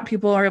helps us out.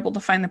 People are able to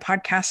find the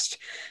podcast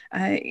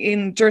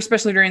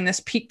especially during this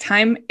peak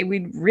time.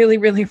 We'd really,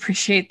 really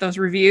appreciate those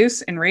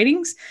reviews and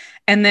ratings.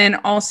 And then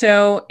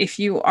also, if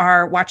you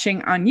are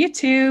watching on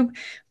YouTube,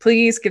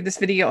 please give this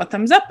video a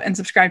thumbs up and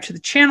subscribe to the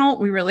channel.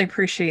 We really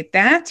appreciate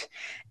that.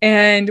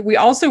 And we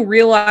also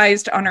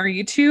realized on our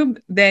YouTube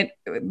that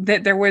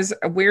there was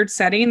a weird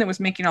setting that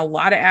was making a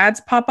lot of ads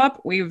pop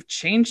up. We've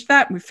changed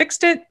that. We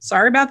fixed it.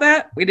 Sorry about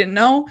that. We didn't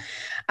know.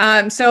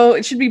 So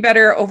it should be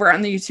better over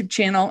on the YouTube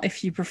channel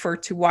if you prefer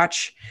to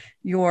watch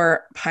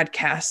your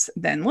podcasts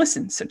than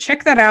listen. So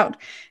check that out.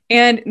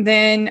 And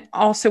then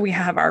also we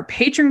have our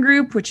patron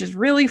group, which is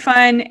really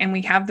fun. And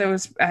we have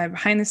those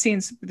behind the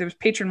scenes, those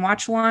patron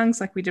watch alongs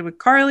like we did with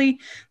Carly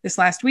this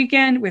last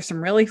weekend. We have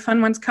some really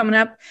fun ones coming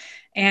up.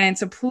 And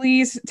so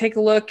please take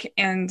a look,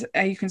 and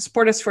you can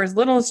support us for as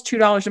little as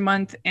 $2 a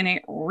month. And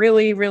it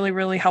really, really,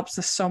 really helps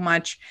us so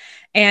much.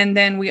 And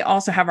then we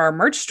also have our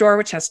merch store,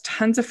 which has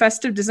tons of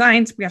festive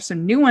designs. We have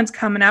some new ones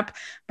coming up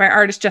by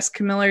artist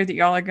Jessica Miller that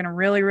y'all are going to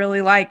really,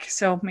 really like.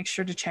 So make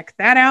sure to check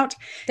that out.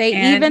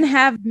 They even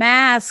have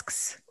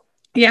masks.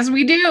 Yes,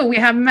 we do. We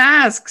have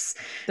masks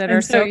that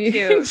are so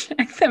cute.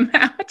 Check them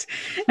out.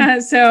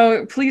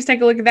 So please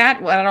take a look at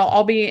that. That'll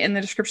all be in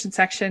the description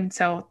section.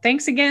 So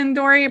thanks again,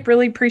 Dory. I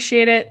really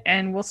appreciate it.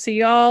 And we'll see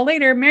you all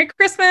later. Merry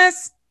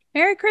Christmas.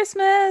 Merry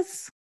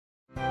Christmas.